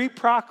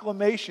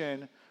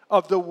 reproclamation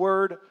of the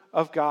Word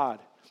of God.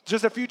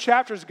 Just a few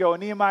chapters ago, in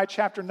Nehemiah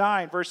chapter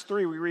 9, verse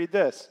 3, we read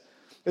this.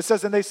 It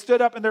says, and they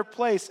stood up in their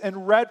place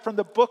and read from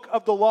the book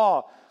of the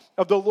law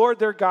of the Lord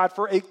their God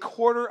for a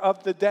quarter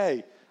of the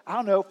day. I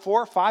don't know,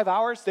 4 or 5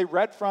 hours they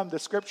read from the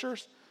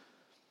scriptures.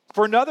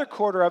 For another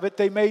quarter of it,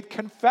 they made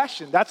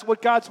confession. That's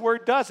what God's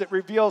word does. It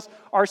reveals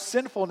our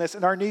sinfulness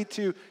and our need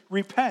to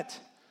repent.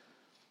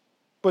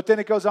 But then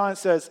it goes on and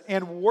says,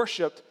 and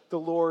worshiped the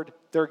Lord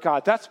their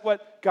God. That's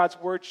what God's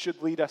word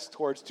should lead us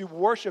towards, to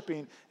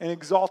worshiping and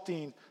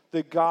exalting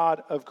the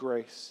God of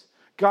grace.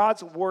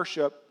 God's word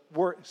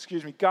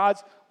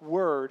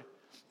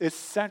is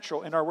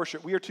central in our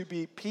worship. We are to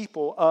be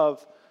people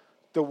of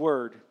the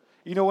word.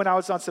 You know, when I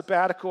was on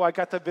sabbatical, I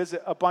got to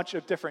visit a bunch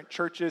of different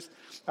churches.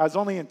 I was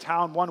only in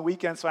town one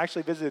weekend, so I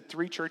actually visited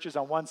 3 churches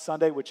on one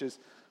Sunday, which is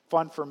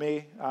fun for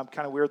me. I'm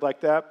kind of weird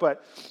like that.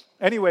 But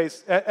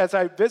anyways, as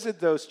I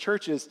visited those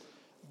churches,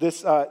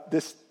 this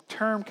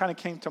term kind of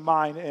came to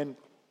mind,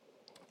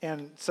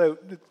 and so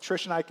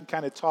Trish and I can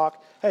kind of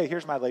talk. Hey,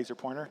 here's my laser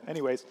pointer.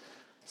 Anyways,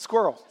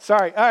 squirrel.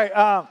 Sorry. All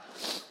right.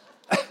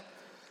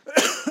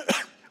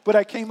 But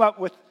I came up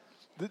with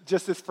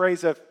just this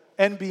phrase of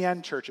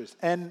NBN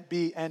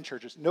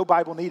churches, no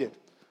Bible needed.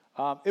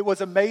 It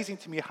was amazing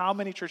to me how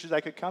many churches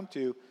I could come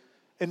to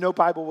and no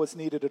Bible was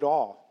needed at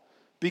all.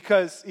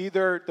 Because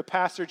either the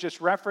pastor just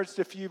referenced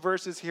a few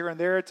verses here and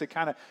there to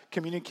kind of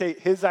communicate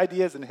his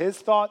ideas and his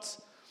thoughts,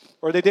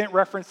 or they didn't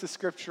reference the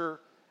scripture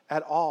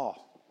at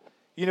all.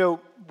 You know,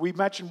 we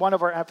mentioned one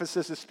of our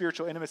emphasis is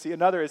spiritual intimacy.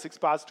 Another is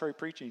expository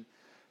preaching.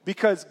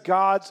 Because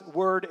God's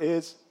word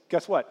is,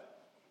 guess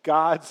what?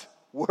 God's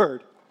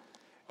word.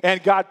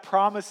 And God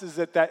promises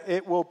that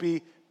it will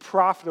be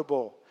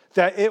profitable,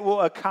 that it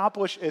will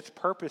accomplish its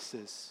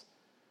purposes.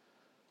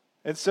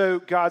 And so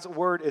God's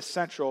word is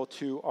central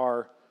to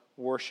our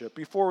worship.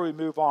 Before we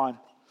move on,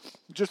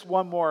 just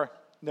one more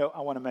note I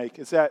want to make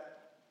is that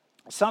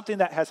something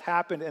that has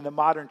happened in the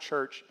modern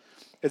church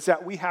is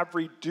that we have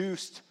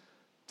reduced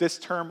this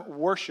term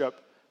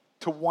worship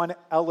to one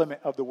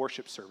element of the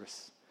worship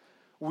service.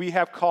 We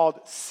have called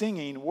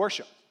singing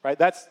worship, right?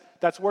 That's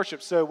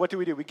worship. So what do?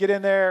 We get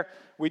in there,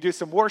 we do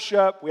some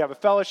worship, we have a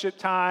fellowship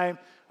time,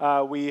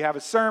 we have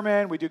a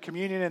sermon, we do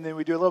communion, and then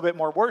we do a little bit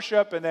more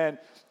worship, and then,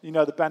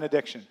 the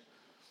benediction.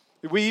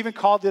 We even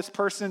call this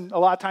person a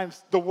lot of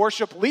times the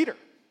worship leader,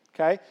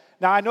 okay?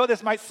 Now, I know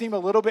this might seem a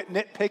little bit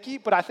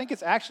nitpicky, but I think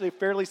it's actually a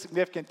fairly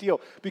significant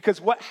deal, because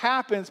what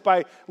happens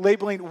by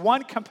labeling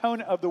one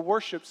component of the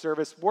worship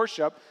service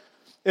worship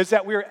is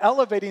that we are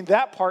elevating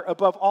that part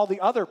above all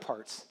the other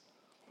parts,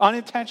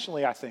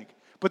 unintentionally, I think.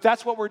 But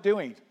that's what we're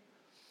doing.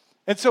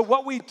 And so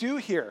what we do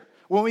here,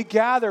 when we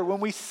gather, when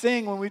we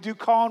sing, when we do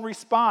call and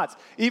response,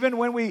 even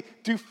when we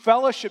do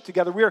fellowship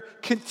together, we are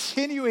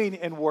continuing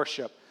in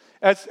worship.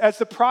 As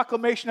the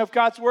proclamation of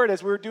God's word,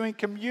 as we're doing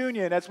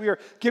communion, as we are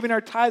giving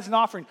our tithes and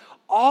offering,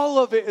 all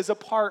of it is a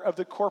part of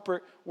the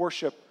corporate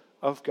worship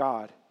of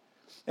God.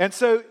 And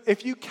so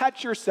if you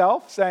catch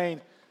yourself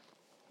saying,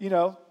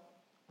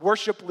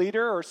 worship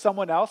leader or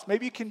someone else,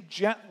 maybe you can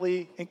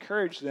gently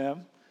encourage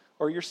them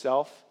or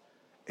yourself.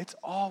 It's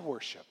all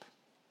worship.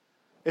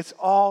 It's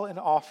all an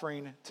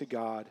offering to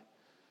God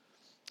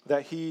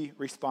that he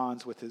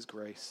responds with his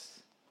grace.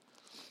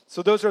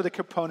 So those are the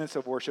components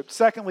of worship.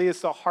 Secondly, is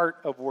the heart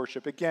of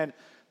worship. Again,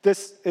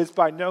 this is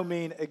by no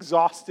means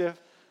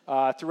exhaustive.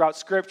 Throughout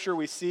Scripture,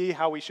 we see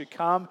how we should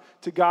come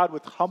to God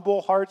with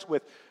humble hearts,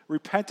 with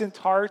repentant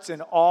hearts,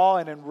 in awe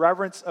and in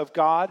reverence of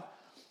God.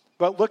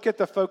 But look at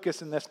the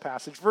focus in this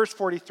passage. Verse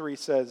 43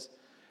 says,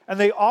 "And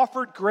they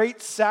offered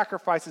great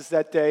sacrifices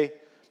that day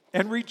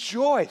and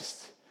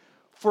rejoiced,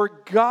 for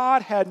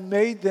God had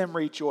made them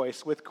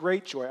rejoice with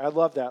great joy." I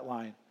love that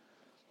line.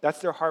 That's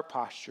their heart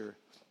posture.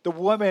 "The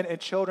women and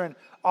children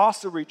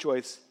also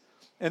rejoiced,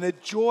 and the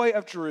joy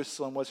of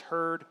Jerusalem was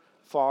heard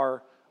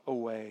far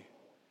away."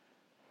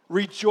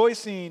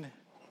 Rejoicing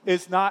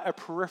is not a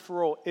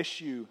peripheral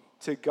issue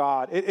to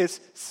God. It is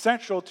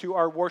central to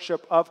our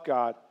worship of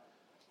God.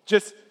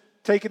 Just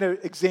taking an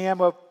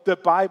exam of the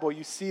Bible,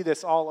 you see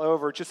this all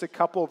over. Just a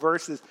couple of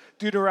verses.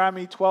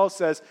 Deuteronomy 12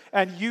 says,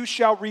 "And you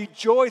shall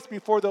rejoice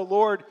before the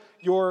Lord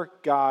your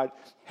God."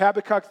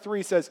 Habakkuk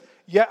 3 says,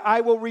 "Yet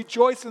I will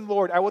rejoice in the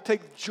Lord. I will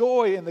take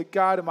joy in the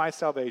God of my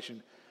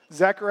salvation."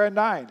 Zechariah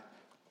 9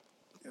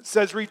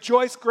 says,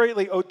 "Rejoice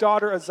greatly, O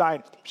daughter of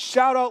Zion.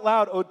 Shout out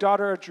loud, O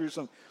daughter of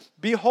Jerusalem.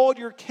 Behold,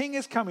 your king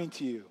is coming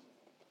to you."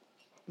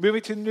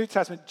 Moving to the New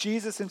Testament,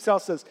 Jesus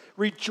himself says,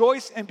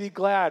 "Rejoice and be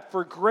glad,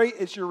 for great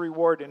is your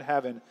reward in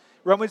heaven."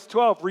 Romans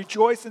 12,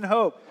 "Rejoice in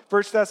hope."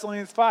 1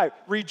 Thessalonians 5,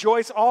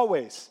 "Rejoice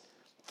always."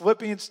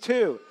 Philippians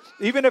 2,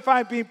 "Even if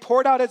I'm being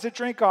poured out as a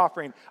drink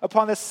offering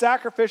upon the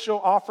sacrificial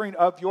offering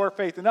of your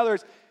faith." In other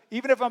words,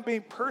 even if I'm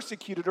being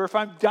persecuted or if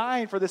I'm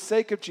dying for the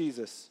sake of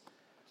Jesus,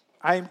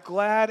 I am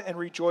glad and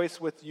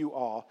rejoice with you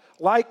all.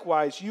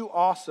 Likewise, you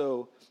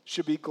also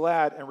should be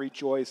glad and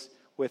rejoice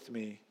with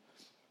me.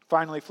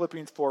 Finally,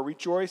 Philippians 4,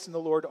 "Rejoice in the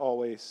Lord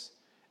always.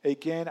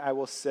 Again, I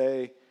will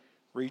say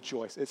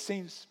rejoice." It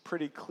seems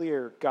pretty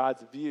clear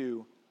God's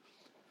view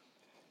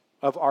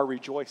of our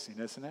rejoicing,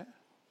 isn't it?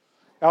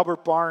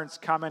 Albert Barnes,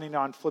 commenting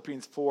on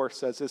Philippians 4,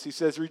 says this. He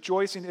says,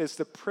 "Rejoicing is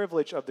the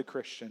privilege of the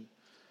Christian,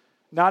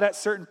 not at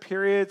certain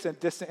periods and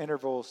distant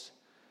intervals,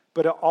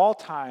 but at all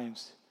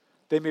times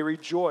they may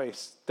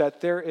rejoice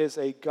that there is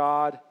a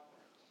God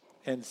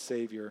and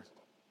Savior."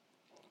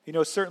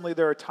 Certainly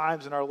there are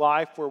times in our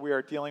life where we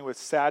are dealing with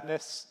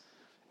sadness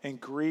and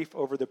grief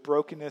over the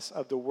brokenness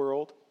of the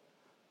world.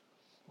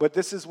 But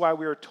this is why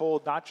we are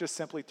told not just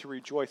simply to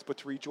rejoice, but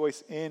to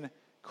rejoice in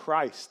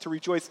Christ, to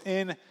rejoice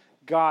in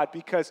God,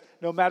 because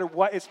no matter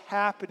what is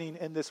happening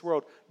in this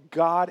world,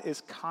 God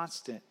is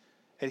constant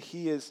and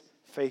he is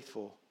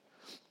faithful.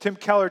 Tim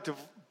Keller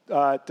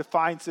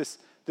defines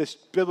this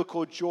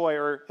biblical joy,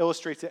 or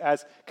illustrates it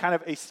as kind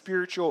of a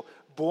spiritual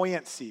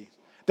buoyancy.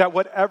 That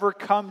whatever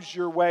comes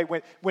your way,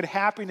 when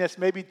happiness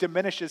maybe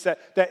diminishes,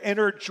 that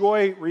inner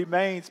joy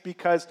remains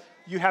because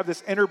you have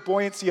this inner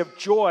buoyancy of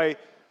joy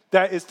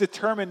that is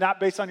determined not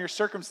based on your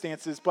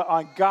circumstances, but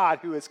on God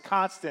who is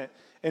constant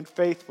and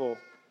faithful.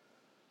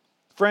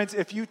 Friends,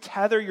 if you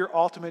tether your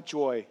ultimate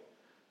joy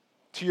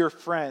to your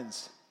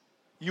friends,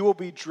 you will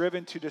be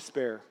driven to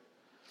despair.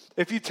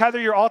 If you tether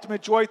your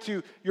ultimate joy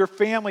to your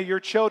family,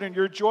 your children,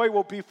 your joy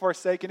will be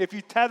forsaken. If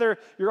you tether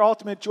your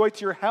ultimate joy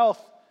to your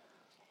health,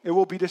 it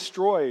will be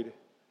destroyed.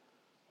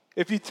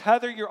 If you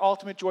tether your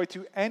ultimate joy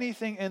to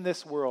anything in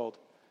this world,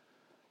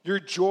 your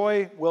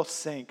joy will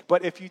sink.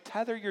 But if you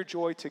tether your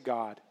joy to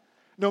God,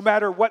 no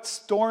matter what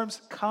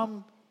storms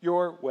come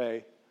your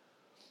way,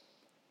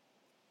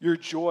 your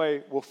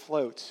joy will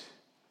float,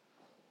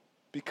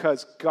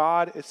 because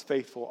God is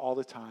faithful all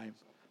the time,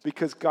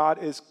 because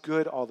God is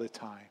good all the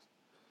time.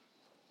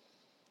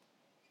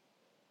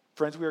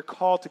 Friends, we are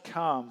called to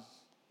come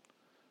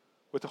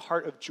with a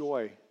heart of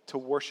joy to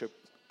worship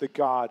the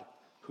God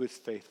who is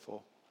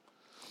faithful.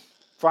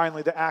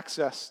 Finally, the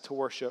access to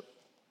worship.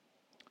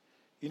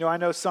 I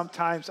know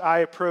sometimes I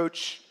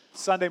approach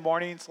Sunday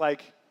mornings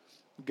like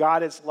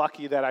God is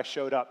lucky that I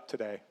showed up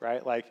today,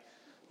 right?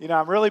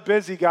 I'm really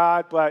busy,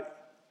 God, but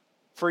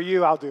for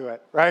you, I'll do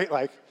it,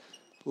 right?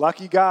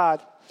 Lucky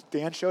God,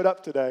 Dan showed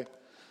up today.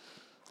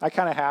 I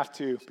kind of have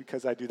to,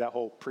 because I do that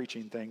whole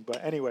preaching thing.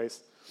 But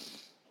anyways,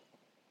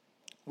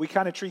 we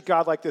kind of treat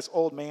God like this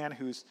old man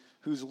who's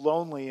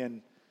lonely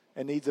and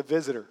needs a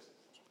visitor.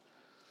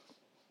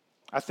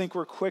 I think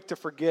we're quick to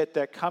forget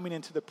that coming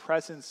into the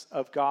presence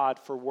of God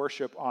for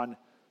worship on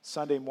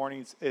Sunday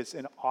mornings is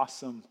an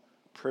awesome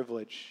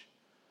privilege.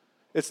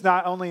 It's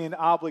not only an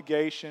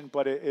obligation,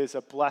 but it is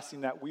a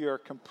blessing that we are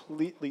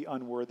completely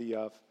unworthy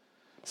of.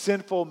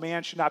 Sinful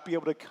man should not be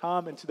able to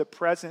come into the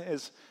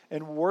presence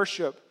and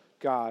worship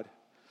God.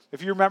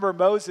 If you remember,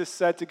 Moses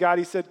said to God,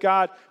 he said,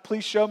 God,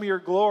 please show me your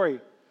glory.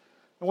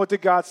 And what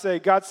did God say?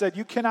 God said,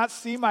 you cannot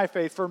see my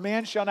face, for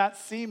man shall not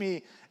see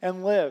me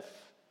and live.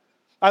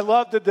 I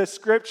love the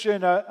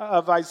description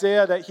of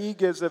Isaiah that he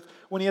gives of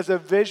when he has a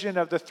vision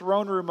of the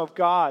throne room of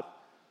God.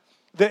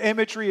 The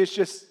imagery is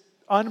just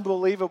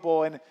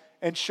unbelievable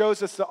and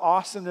shows us the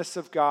awesomeness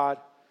of God.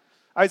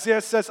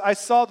 Isaiah says, I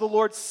saw the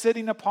Lord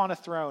sitting upon a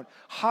throne,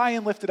 high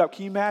and lifted up.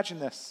 Can you imagine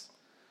this?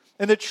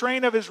 And the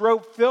train of his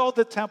robe filled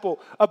the temple.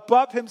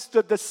 Above him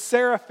stood the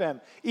seraphim.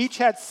 Each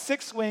had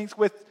 6 wings.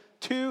 With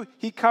 2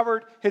 he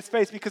covered his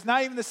face, because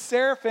not even the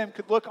seraphim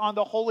could look on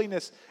the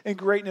holiness and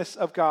greatness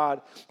of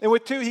God. And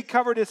with 2 he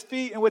covered his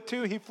feet, and with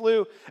 2 he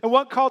flew. And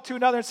one called to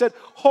another and said,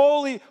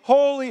 holy,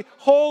 holy,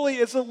 holy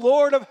is the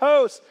Lord of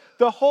hosts.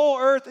 The whole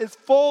earth is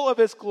full of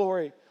his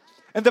glory.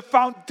 And the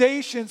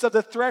foundations of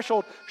the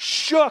threshold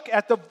shook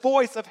at the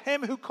voice of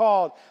him who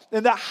called.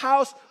 And the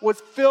house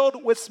was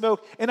filled with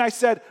smoke. And I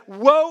said,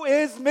 woe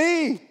is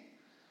me,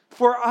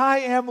 for I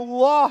am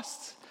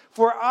lost.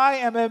 For I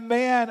am a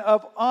man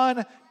of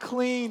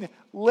unclean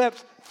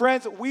lips.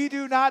 Friends, we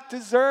do not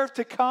deserve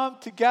to come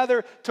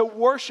together to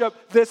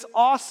worship this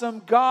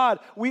awesome God.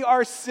 We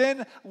are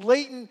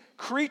sin-laden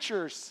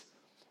creatures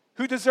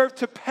who deserve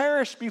to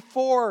perish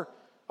before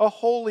a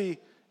holy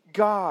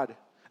God.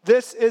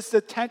 This is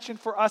the tension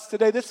for us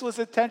today. This was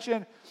the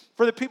tension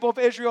for the people of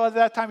Israel at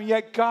that time, and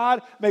yet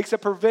God makes a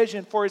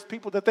provision for his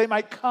people that they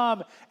might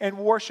come and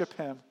worship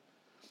him.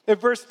 In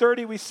verse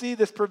 30, we see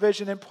this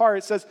provision in part.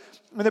 It says,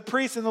 and the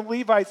priests and the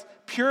Levites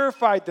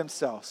purified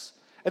themselves,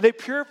 and they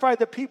purified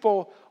the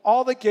people,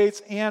 all the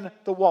gates and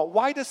the wall.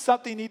 Why does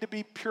something need to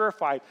be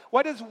purified?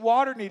 Why does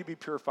water need to be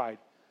purified?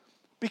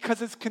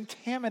 Because it's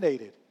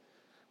contaminated.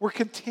 We're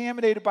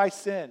contaminated by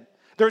sin.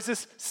 There's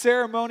this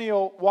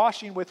ceremonial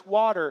washing with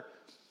water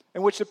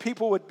in which the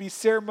people would be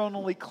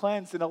ceremonially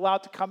cleansed and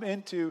allowed to come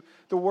into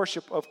the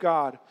worship of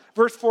God.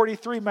 Verse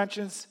 43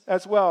 mentions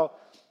as well,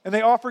 and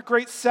they offered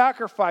great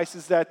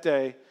sacrifices that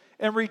day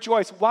and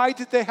rejoiced. Why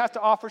did they have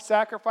to offer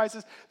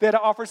sacrifices? They had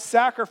to offer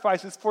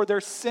sacrifices for their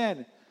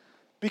sin,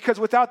 because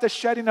without the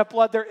shedding of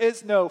blood, there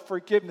is no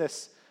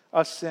forgiveness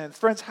of sins.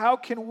 Friends, how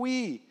can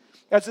we,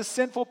 as a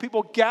sinful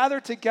people, gather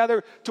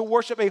together to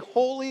worship a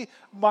holy,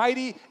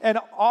 mighty, and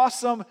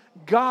awesome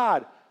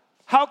God?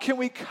 How can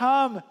we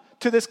come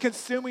to this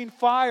consuming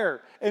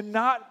fire and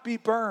not be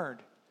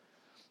burned?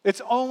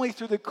 It's only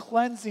through the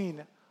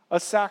cleansing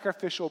of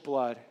sacrificial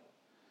blood.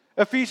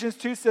 Ephesians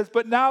 2 says,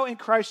 but now in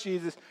Christ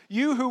Jesus,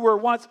 you who were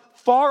once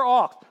far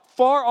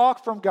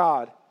off from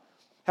God,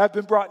 have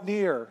been brought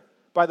near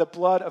by the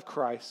blood of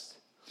Christ.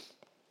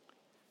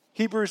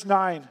 Hebrews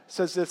 9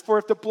 says this, for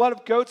if the blood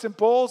of goats and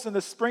bulls and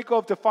the sprinkle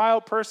of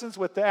defiled persons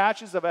with the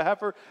ashes of a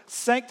heifer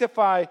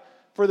sanctify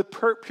for the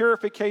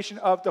purification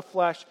of the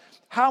flesh,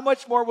 how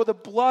much more will the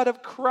blood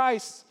of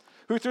Christ,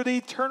 who through the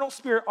eternal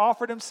Spirit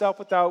offered himself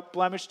without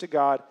blemish to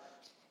God,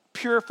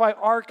 purify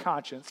our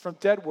conscience from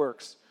dead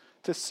works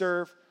to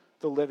serve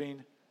the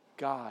living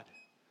God?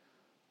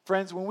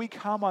 Friends, when we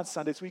come on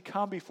Sundays, we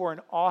come before an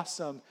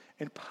awesome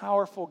and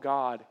powerful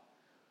God,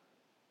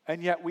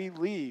 and yet we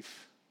leave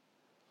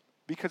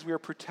because we are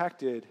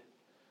protected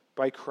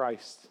by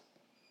Christ.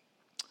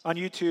 On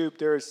YouTube,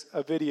 there's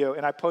a video,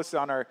 and I posted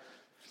on our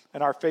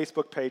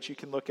Facebook page. You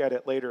can look at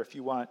it later if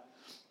you want.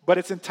 But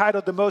it's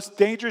entitled, The Most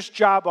Dangerous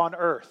Job on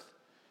Earth,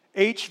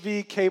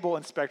 HV Cable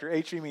Inspector.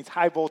 HV means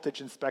high voltage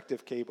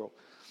inspective cable.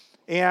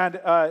 And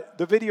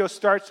the video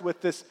starts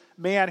with this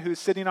man who's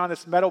sitting on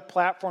this metal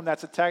platform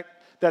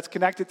that's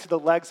connected to the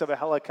legs of a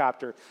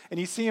helicopter. And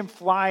you see him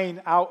flying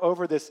out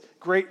over this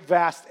great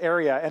vast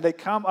area. And they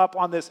come up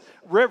on this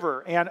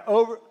river, and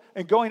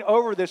going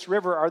over this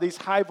river are these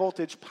high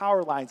voltage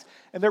power lines.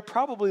 And they're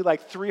probably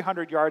like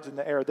 300 yards in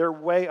the air. They're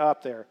way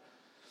up there.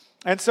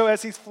 And so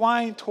as he's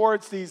flying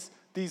towards these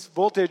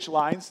voltage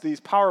lines, these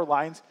power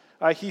lines,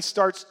 he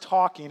starts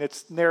talking.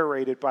 It's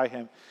narrated by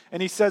him.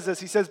 And he says this.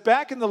 He says,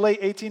 back in the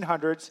late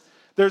 1800s,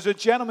 there's a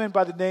gentleman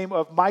by the name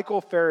of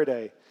Michael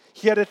Faraday.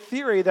 He had a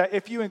theory that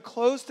if you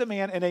enclosed a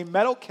man in a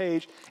metal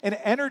cage and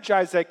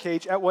energized that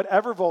cage at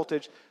whatever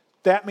voltage,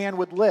 that man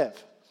would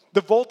live.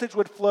 The voltage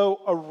would flow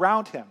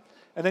around him.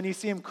 And then you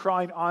see him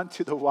crawling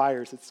onto the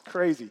wires. It's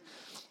crazy.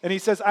 And he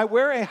says, I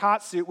wear a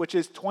hot suit, which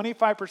is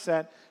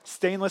 25%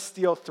 stainless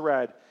steel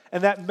thread.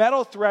 And that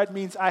metal thread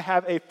means I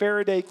have a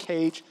Faraday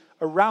cage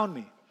around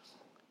me.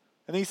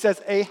 And he says,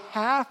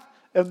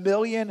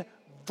 500,000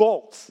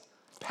 volts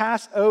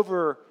pass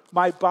over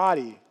my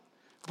body,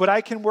 but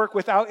I can work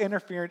without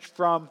interference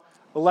from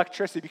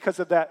electricity because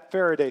of that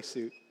Faraday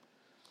suit.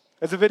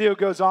 As the video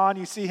goes on,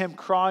 you see him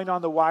crawling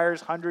on the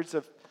wires hundreds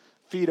of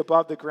feet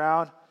above the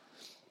ground.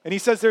 And he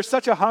says there's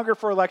such a hunger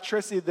for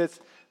electricity that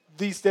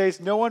these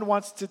days no one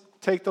wants to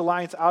take the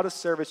lines out of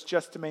service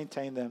just to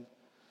maintain them.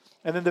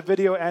 And then the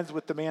video ends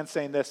with the man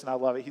saying this, and I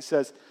love it. He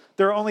says,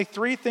 there are only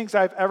 3 things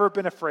I've ever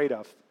been afraid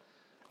of: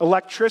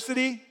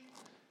 electricity,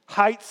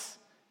 heights,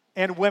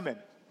 and women.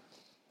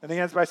 And he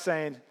ends by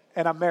saying,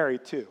 and I'm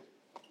married too.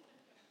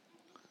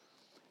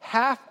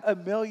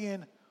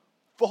 500,000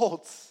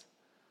 volts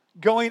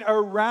going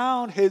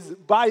around his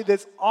body,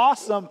 this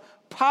awesome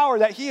power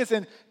that he is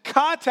in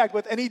contact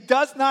with, and he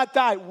does not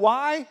die.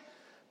 Why?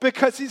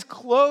 Because he's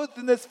clothed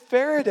in this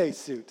Faraday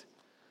suit.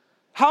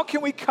 How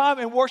can we come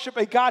and worship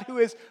a God who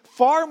is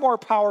far more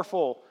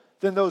powerful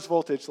than those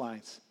voltage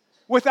lines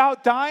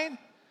without dying?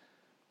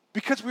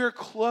 Because we are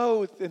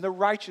clothed in the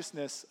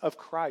righteousness of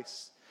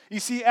Christ. You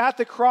see, at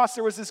the cross,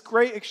 there was this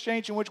great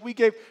exchange in which we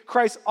gave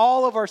Christ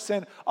all of our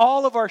sin,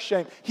 all of our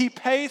shame. He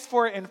pays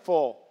for it in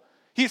full.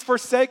 He's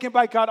forsaken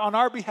by God on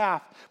our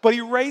behalf, but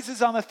he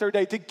raises on the 3rd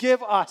day to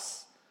give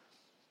us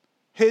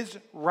his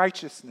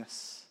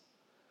righteousness,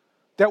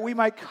 that we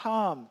might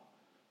come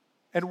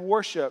and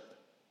worship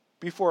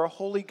before a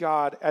holy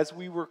God as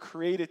we were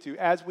created to,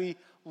 as we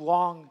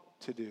long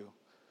to do.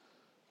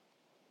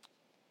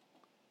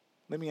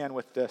 Let me end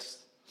with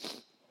this.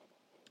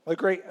 The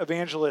great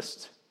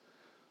evangelist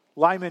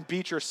Lyman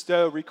Beecher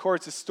Stowe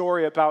records a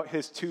story about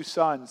his 2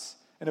 sons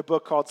in a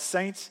book called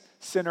Saints,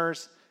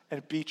 Sinners,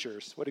 and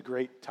Beechers. What a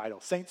great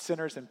title. Saints,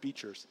 Sinners, and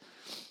Beechers.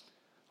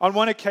 On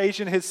one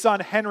occasion, his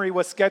son Henry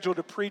was scheduled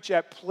to preach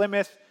at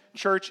Plymouth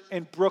Church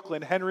in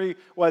Brooklyn. Henry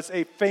was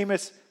a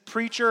famous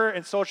preacher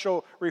and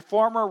social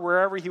reformer.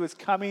 Wherever he was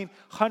coming,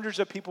 hundreds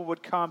of people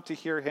would come to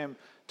hear him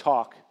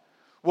talk.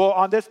 Well,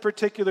 on this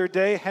particular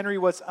day, Henry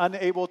was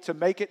unable to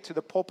make it to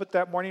the pulpit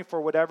that morning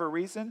for whatever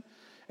reason.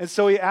 And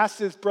so he asked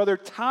his brother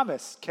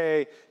Thomas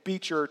K.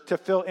 Beecher to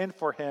fill in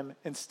for him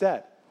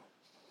instead.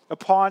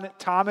 Upon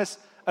Thomas'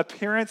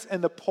 appearance in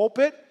the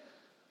pulpit,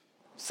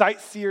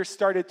 sightseers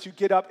started to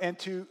get up and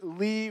to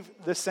leave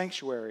the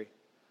sanctuary.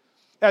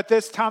 At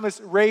this,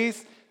 Thomas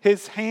raised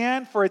his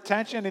hand for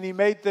attention, and he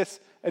made this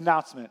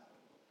announcement.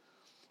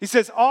 He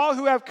says, all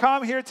who have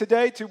come here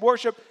today to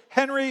worship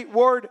Henry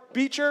Ward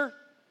Beecher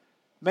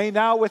may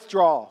now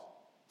withdraw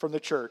from the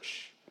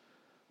church.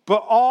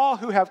 But all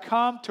who have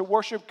come to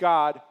worship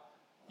God,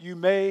 you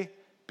may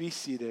be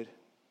seated.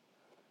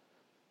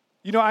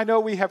 You know, I know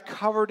we have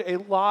covered a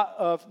lot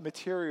of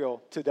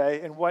material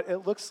today and what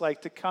it looks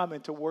like to come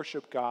and to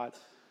worship God.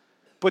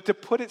 But to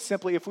put it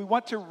simply, if we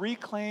want to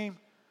reclaim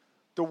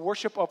the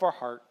worship of our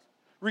heart,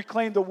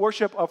 reclaim the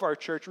worship of our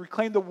church,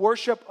 reclaim the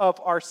worship of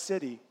our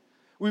city,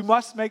 we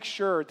must make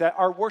sure that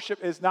our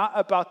worship is not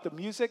about the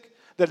music,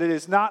 that it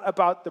is not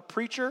about the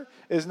preacher,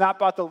 it is not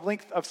about the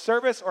length of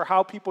service or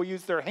how people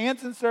use their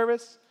hands in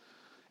service.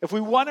 If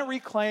we want to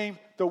reclaim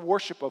the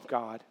worship of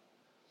God,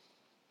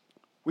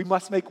 we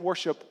must make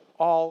worship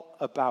all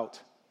about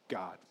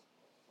God.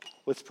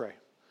 Let's pray.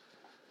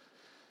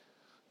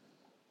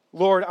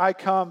 Lord, I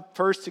come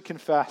first to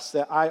confess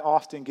that I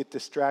often get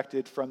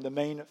distracted from the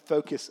main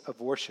focus of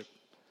worship.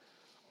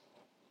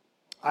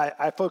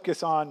 I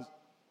focus on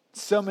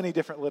so many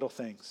different little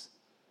things.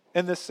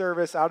 In this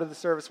service, out of the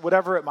service,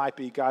 whatever it might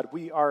be, God,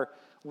 we are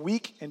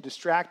weak and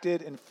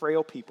distracted and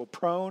frail people,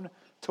 prone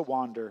to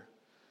wander.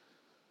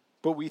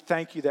 But we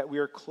thank you that we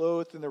are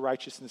clothed in the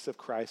righteousness of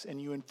Christ,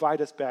 and you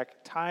invite us back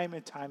time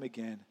and time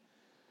again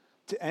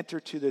to enter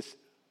to this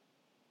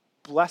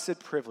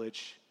blessed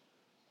privilege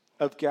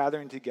of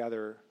gathering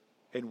together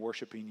and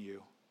worshiping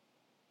you.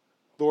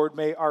 Lord,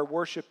 may our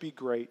worship be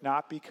great,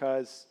 not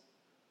because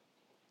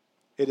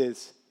it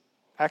is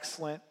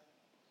excellent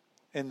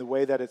in the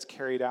way that it's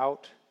carried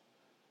out,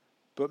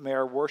 but may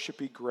our worship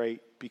be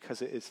great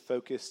because it is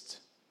focused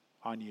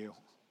on you.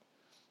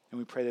 And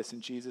we pray this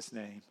in Jesus'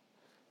 name.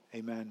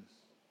 Amen.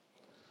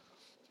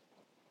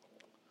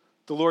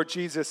 The Lord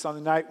Jesus, on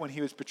the night when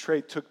he was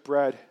betrayed, took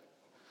bread.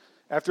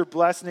 After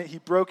blessing it, he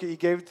broke it. He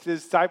gave it to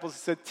his disciples. He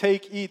said,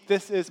 take, eat,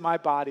 this is my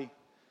body. And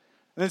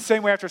then the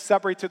same way, after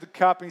supper, he took the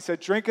cup and he said,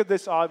 drink of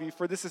this, all of you,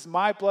 for this is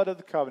my blood of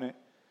the covenant,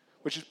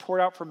 which is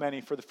poured out for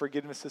many for the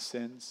forgiveness of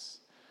sins.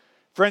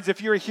 Friends,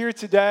 if you're here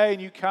today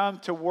and you come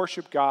to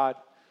worship God,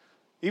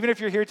 even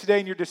if you're here today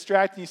and you're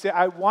distracted and you say,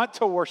 I want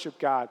to worship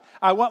God.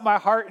 I want my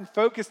heart and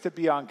focus to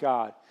be on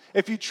God.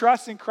 If you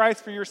trust in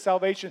Christ for your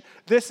salvation,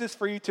 this is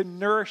for you to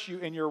nourish you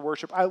in your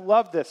worship. I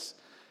love this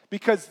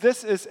because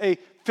this is a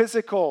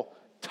physical,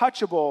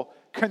 touchable,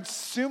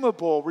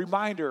 consumable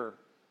reminder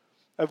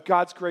of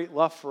God's great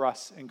love for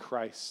us in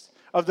Christ,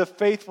 of the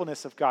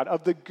faithfulness of God,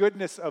 of the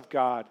goodness of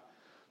God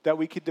that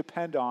we can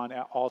depend on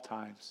at all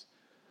times.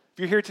 If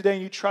you're here today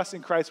and you trust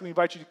in Christ, we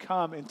invite you to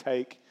come and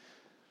take.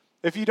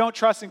 If you don't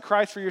trust in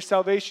Christ for your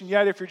salvation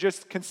yet, if you're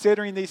just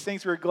considering these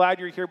things, we're glad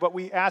you're here, but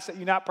we ask that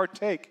you not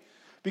partake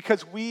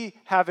because we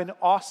have an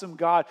awesome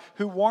God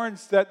who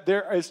warns that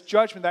there is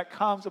judgment that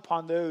comes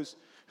upon those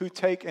who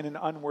take in an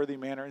unworthy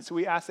manner. And so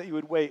we ask that you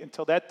would wait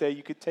until that day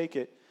you could take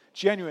it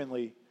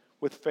genuinely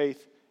with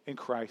faith in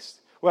Christ.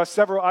 We'll have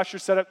several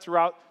ushers set up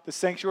throughout the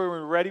sanctuary.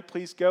 When we're ready,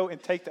 please go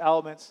and take the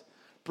elements,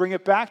 bring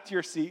it back to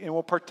your seat, and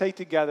we'll partake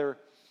together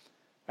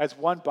as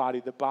one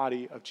body, the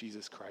body of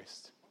Jesus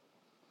Christ.